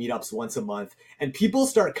doing meetups once a month, and people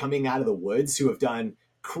start coming out of the woods who have done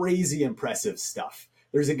crazy impressive stuff.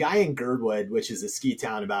 There's a guy in Girdwood, which is a ski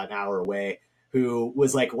town about an hour away, who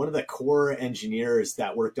was like one of the core engineers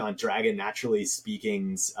that worked on Dragon Naturally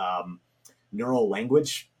Speaking's neural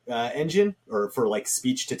language engine, or for like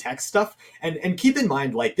speech to text stuff. And keep in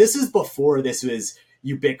mind, like, this is before this was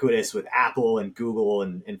ubiquitous with Apple and Google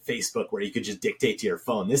and Facebook, where you could just dictate to your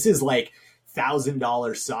phone. This is like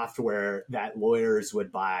 $1,000 software that lawyers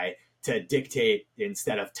would buy to dictate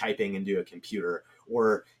instead of typing into a computer,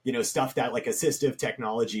 or, you know, stuff that like assistive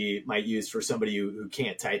technology might use for somebody who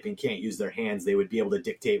can't type and can't use their hands. They would be able to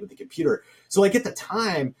dictate with the computer. So like at the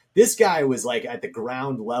time, this guy was like at the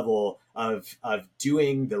ground level of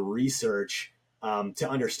doing the research to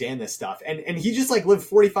understand this stuff. And he just like lived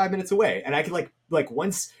 45 minutes away. And I could like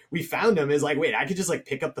once we found him, is like, wait, I could just like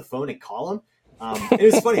pick up the phone and call him. It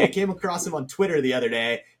was funny. I came across him on Twitter the other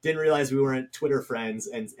day, didn't realize we weren't Twitter friends.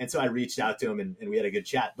 And so I reached out to him and we had a good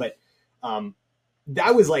chat. But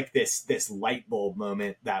that was like this light bulb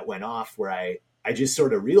moment that went off, where I just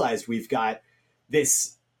sort of realized we've got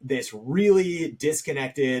this really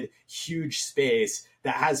disconnected, huge space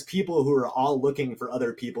that has people who are all looking for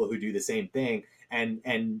other people who do the same thing,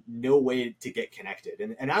 and no way to get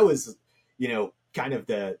connected. And I was, you know, kind of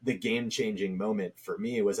the game changing moment for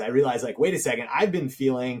me was I realized, like, wait a second, I've been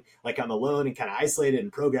feeling like I'm alone and kind of isolated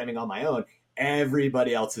and programming on my own.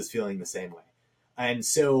 Everybody else is feeling the same way. And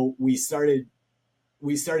so we started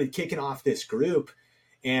kicking off this group,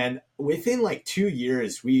 and within like 2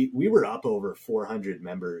 years, we were up over 400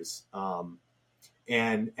 members.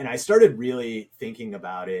 And I started really thinking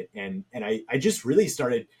about it. And I just really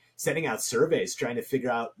started sending out surveys, trying to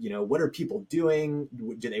figure out, you know, what are people doing?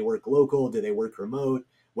 Do they work local? Do they work remote?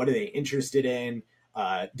 What are they interested in?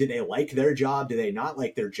 Do they like their job? Do they not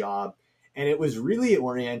like their job? And it was really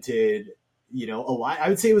oriented, you know, a lot. I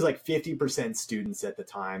would say it was like 50% students at the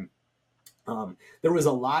time. There was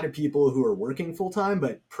a lot of people who are working full time,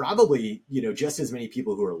 but probably, you know, just as many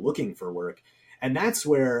people who are looking for work. And that's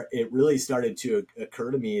where it really started to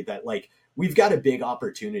occur to me that, like, we've got a big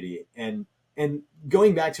opportunity. And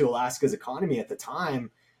going back to Alaska's economy at the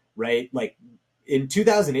time, right? Like in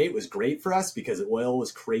 2008 was great for us because oil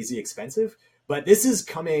was crazy expensive, but this is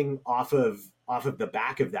coming off of the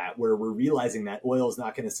back of that, where we're realizing that oil is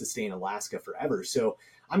not going to sustain Alaska forever. So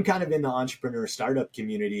I'm kind of in the entrepreneur startup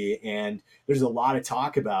community, and there's a lot of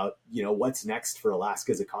talk about, you know, what's next for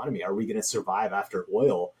Alaska's economy. Are we going to survive after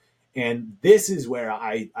oil? And this is where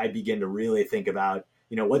I begin to really think about,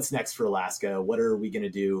 you know, what's next for Alaska? What are we going to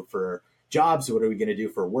do for jobs? What are we going to do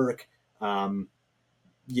for work?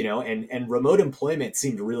 You know, and remote employment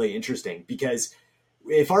seemed really interesting, because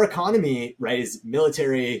if our economy, right, is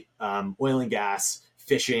military, oil and gas,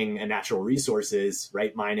 fishing, and natural resources,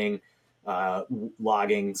 right, mining,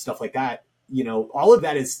 logging, stuff like that, you know, all of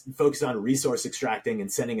that is focused on resource extracting and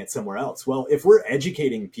sending it somewhere else. Well, if we're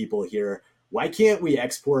educating people here, why can't we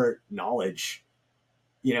export knowledge,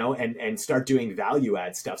 you know, and start doing value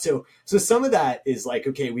add stuff? So some of that is like,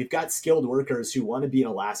 okay, we've got skilled workers who want to be in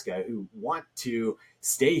Alaska, who want to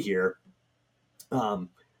stay here,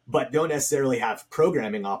 but don't necessarily have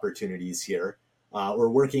programming opportunities here, or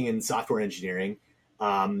working in software engineering.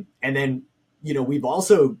 And then, you know, we've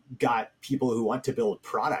also got people who want to build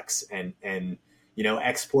products and, you know,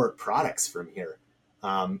 export products from here.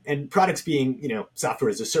 And products being, you know, software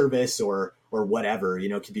as a service or whatever, you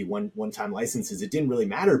know, it could be one-time licenses. It didn't really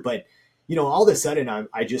matter. But, you know, all of a sudden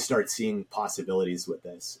I just start seeing possibilities with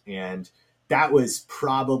this. And that was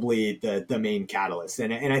probably the main catalyst.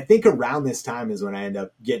 And I think around this time is when I end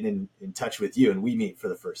up getting in touch with you and we meet for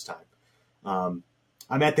the first time.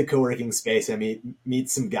 I'm at the co-working space. I meet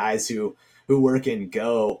some guys who work in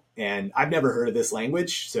Go, and I've never heard of this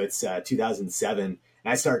language. So it's 2007, and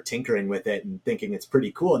I start tinkering with it and thinking it's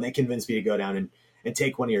pretty cool. And they convinced me to go down and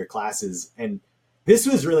take one of your classes. And this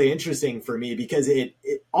was really interesting for me because it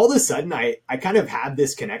all of a sudden I kind of had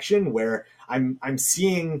this connection where I'm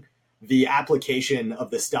seeing the application of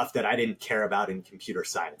the stuff that I didn't care about in computer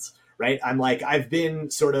science, right? I'm like, I've been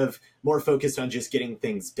sort of more focused on just getting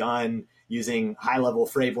things done using high level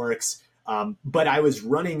frameworks. But I was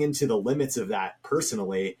running into the limits of that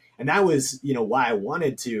personally. And that was, why I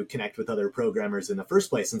wanted to connect with other programmers in the first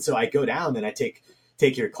place. And so I go down and I take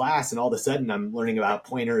your class, and all of a sudden I'm learning about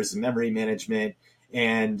pointers, memory management.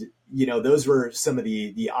 And, those were some of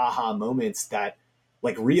the aha moments that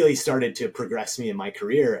like really started to progress me in my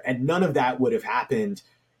career. And none of that would have happened,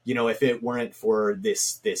 if it weren't for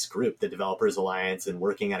this group, the Developers Alliance, and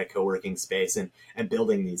working at a co-working space and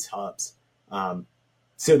building these hubs.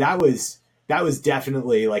 So that was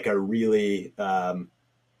definitely like a really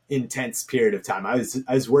intense period of time. I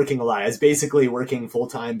was working a lot. I was basically working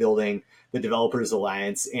full-time building the Developers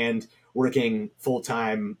Alliance and working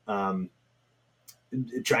full-time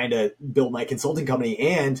trying to build my consulting company,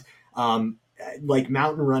 and like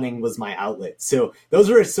mountain running was my outlet. So those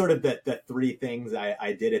were sort of the three things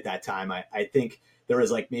I did at that time. I think there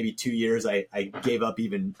was like maybe 2 years I gave up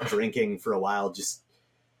even drinking for a while. Just,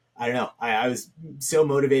 I don't know. I was so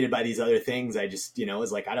motivated by these other things. I just,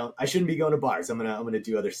 was like, I shouldn't be going to bars. I'm going to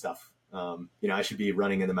do other stuff. I should be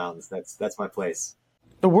running in the mountains. That's my place.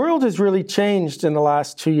 The world has really changed in the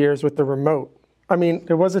last 2 years with the remote. I mean,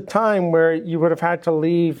 there was a time where you would have had to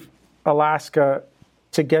leave Alaska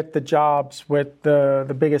to get the jobs with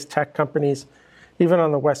the biggest tech companies, even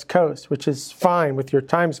on the West Coast, which is fine with your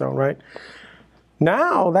time zone, right?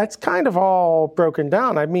 Now, that's kind of all broken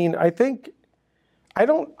down. I mean,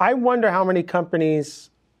 I wonder how many companies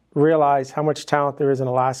realize how much talent there is in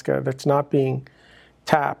Alaska that's not being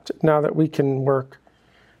tapped now that we can work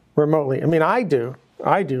remotely. I mean, I do,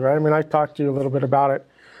 right? I mean, I talk to you a little bit about it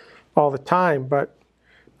all the time, but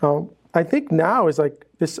I think now is like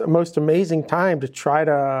this most amazing time to try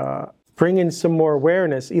to bring in some more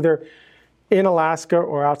awareness, either in Alaska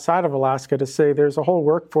or outside of Alaska, to say there's a whole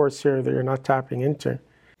workforce here that you're not tapping into.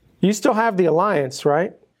 You still have the Alliance,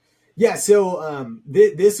 right? Yeah, so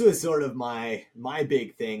this was sort of my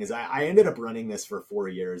big thing is I ended up running this for 4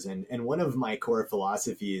 years. And one of my core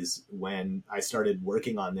philosophies when I started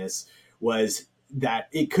working on this was that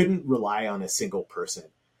it couldn't rely on a single person.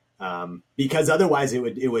 Because otherwise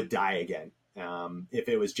it would die again if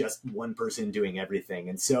it was just one person doing everything.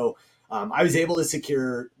 And so I was able to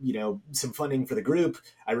secure, some funding for the group.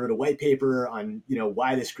 I wrote a white paper on,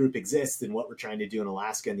 why this group exists and what we're trying to do in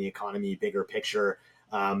Alaska and the economy, bigger picture.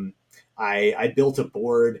 I built a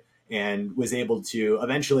board and was able to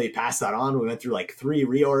eventually pass that on. We went through like 3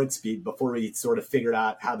 reorgs before we sort of figured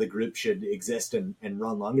out how the group should exist and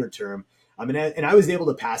run longer term. And I was able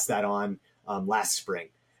to pass that on last spring.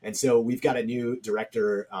 And so we've got a new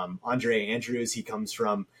director, Andre Andrews. He comes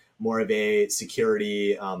from more of a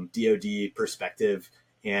security DoD perspective,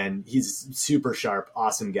 and he's super sharp,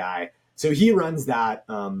 awesome guy. So he runs that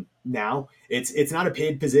now. It's not a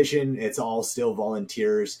paid position. It's all still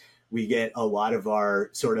volunteers. We get a lot of our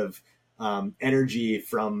sort of energy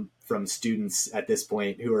from students at this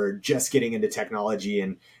point who are just getting into technology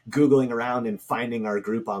and Googling around and finding our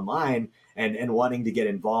group online and wanting to get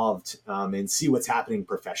involved and see what's happening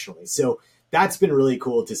professionally. So that's been really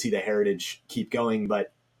cool to see the heritage keep going.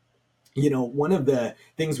 But, one of the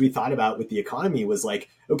things we thought about with the economy was like,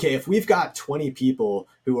 okay, if we've got 20 people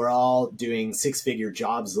who are all doing 6-figure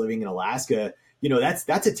jobs living in Alaska,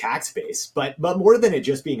 that's a tax base. But more than it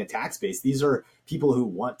just being a tax base, these are people who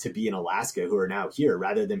want to be in Alaska who are now here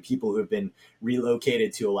rather than people who have been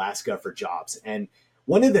relocated to Alaska for jobs. And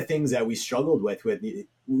one of the things that we struggled with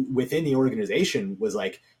within the organization was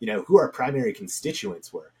like, who our primary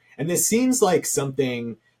constituents were. And this seems like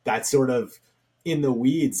something that's sort of in the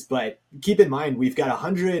weeds, but keep in mind, we've got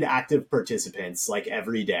 100 active participants like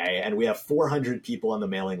every day, and we have 400 people on the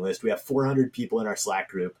mailing list. We have 400 people in our Slack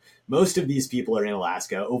group. Most of these people are in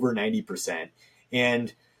Alaska, over 90%.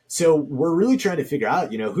 And so we're really trying to figure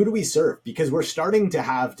out, who do we serve? Because we're starting to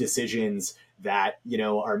have decisions that,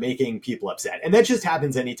 are making people upset. And that just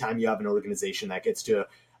happens anytime you have an organization that gets to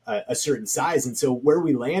a certain size. And so where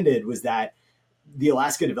we landed was that the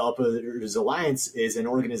Alaska Developers Alliance is an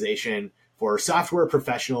organization for software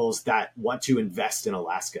professionals that want to invest in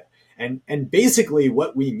Alaska. And basically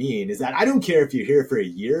what we mean is that I don't care if you're here for a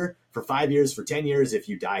year, for 5 years, for 10 years, if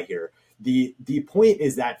you die here. The point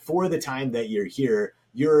is that for the time that you're here,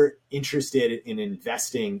 you're interested in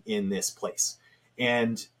investing in this place.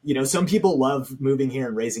 And, some people love moving here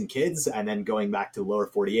and raising kids and then going back to lower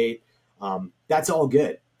 48. That's all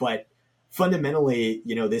good. But fundamentally,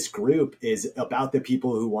 this group is about the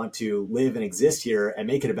people who want to live and exist here and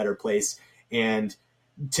make it a better place. And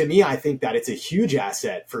to me, I think that it's a huge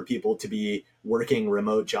asset for people to be working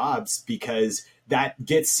remote jobs, because that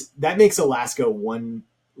makes Alaska one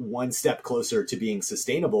step closer to being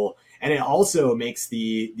sustainable. And it also makes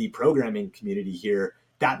the programming community here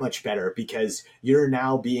that much better, because you're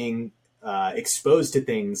now being exposed to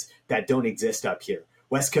things that don't exist up here.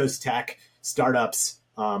 West Coast tech, startups,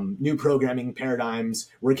 new programming paradigms,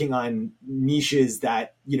 working on niches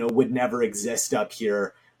that, would never exist up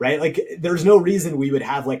here, right? Like, there's no reason we would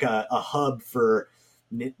have like a hub for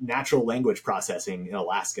natural language processing in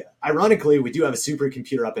Alaska. Ironically, we do have a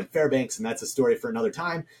supercomputer up in Fairbanks, and that's a story for another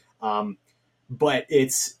time. But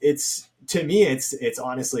it's to me, it's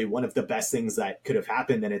honestly one of the best things that could have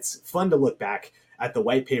happened. And it's fun to look back at the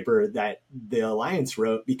white paper that the Alliance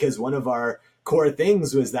wrote, because one of our core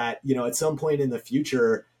things was that, at some point in the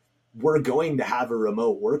future, we're going to have a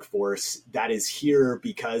remote workforce that is here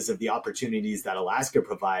because of the opportunities that Alaska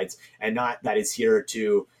provides, and not that is here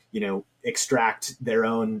to, extract their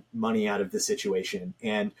own money out of the situation.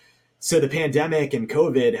 And so the pandemic and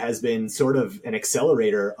COVID has been sort of an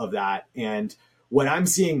accelerator of that. And what I'm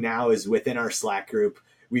seeing now is within our Slack group,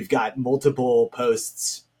 we've got multiple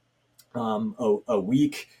posts a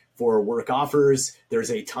week for work offers.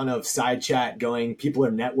 There's a ton of side chat going. People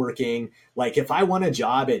are networking. Like, if I want a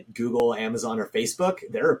job at Google, Amazon, or Facebook,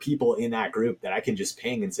 there are people in that group that I can just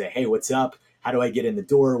ping and say, hey, what's up? How do I get in the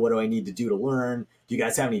door? What do I need to do to learn? Do you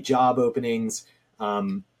guys have any job openings?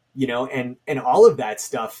 And all of that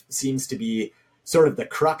stuff seems to be sort of the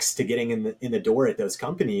crux to getting in the door at those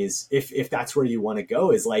companies. If that's where you want to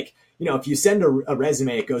go, is like, if you send a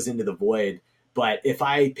resume, it goes into the void. But if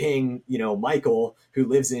I ping, Michael, who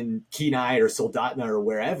lives in Kenai or Soldotna or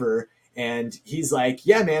wherever, and he's like,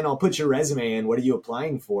 yeah, man, I'll put your resume in. What are you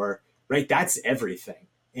applying for? Right? That's everything.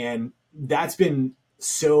 And that's been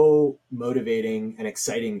so motivating and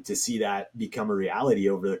exciting to see that become a reality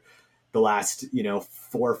over the last, 4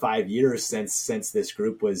 or 5 years since this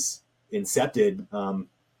group was incepted.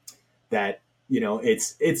 That,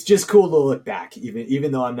 it's just cool to look back,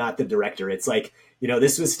 even though I'm not the director. It's like,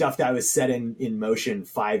 this was stuff that was set in motion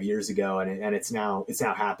 5 years ago, and it's now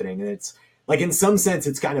happening. And it's like, in some sense,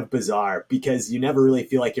 it's kind of bizarre, because you never really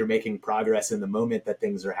feel like you're making progress in the moment that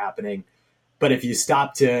things are happening. But if you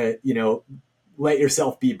stop to, let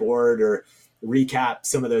yourself be bored or recap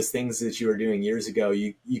some of those things that you were doing years ago,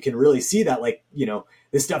 you can really see that, like,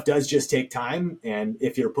 this stuff does just take time. And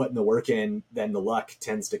if you're putting the work in, then the luck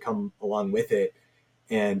tends to come along with it.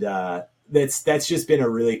 And that's just been a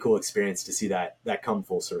really cool experience to see that come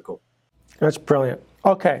full circle. That's brilliant.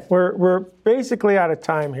 Okay, we're basically out of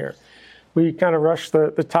time here. We kind of rushed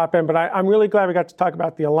the top end, but I'm really glad we got to talk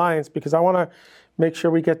about the Alliance, because I want to make sure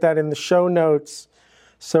we get that in the show notes.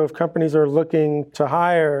 So if companies are looking to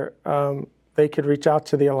hire, they could reach out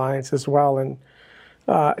to the Alliance as well and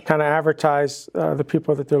kind of advertise the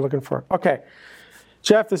people that they're looking for. Okay.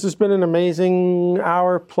 Jeff, this has been an amazing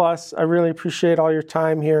hour plus. I really appreciate all your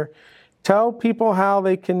time here. Tell people how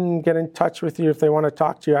they can get in touch with you if they want to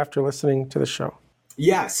talk to you after listening to the show.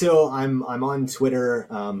 Yeah, so I'm on Twitter.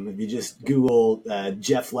 If you just Google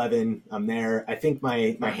Jeff Levin, I'm there. I think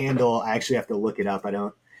my handle, I actually have to look it up. I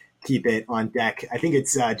don't keep it on deck. I think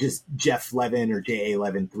it's just Jeff Levin or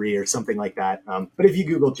JA11-3 or something like that. But if you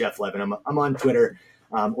Google Jeff Levin, I'm on Twitter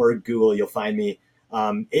or Google, you'll find me.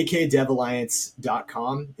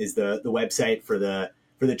 akdevalliance.com is the website for the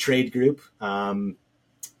trade group.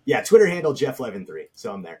 Twitter handle Jeff Levin3,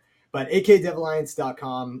 so I'm there. But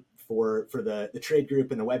akdevalliance.com for the trade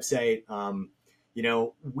group and the website.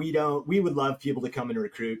 We would love people to come and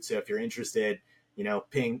recruit. So if you're interested,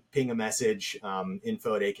 ping a message,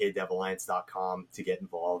 info@akdevalliance.com to get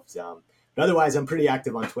involved. But otherwise, I'm pretty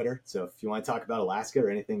active on Twitter. So if you want to talk about Alaska or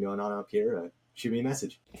anything going on up here, shoot me a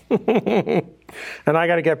message. And I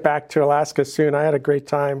got to get back to Alaska soon. I had a great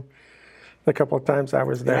time the couple of times I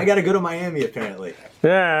was there. And I got to go to Miami, apparently.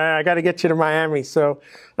 Yeah, I got to get you to Miami.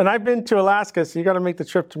 And I've been to Alaska, so you got to make the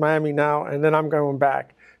trip to Miami now, and then I'm going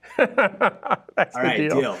back. That's all right, the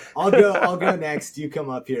deal. I'll go next. You come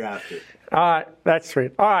up here after. All right, that's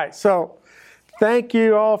sweet. All right, so thank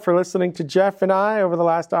you all for listening to Jeff and I over the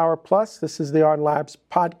last hour plus. This is the Arden Labs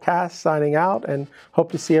podcast signing out, and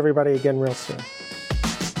hope to see everybody again real soon.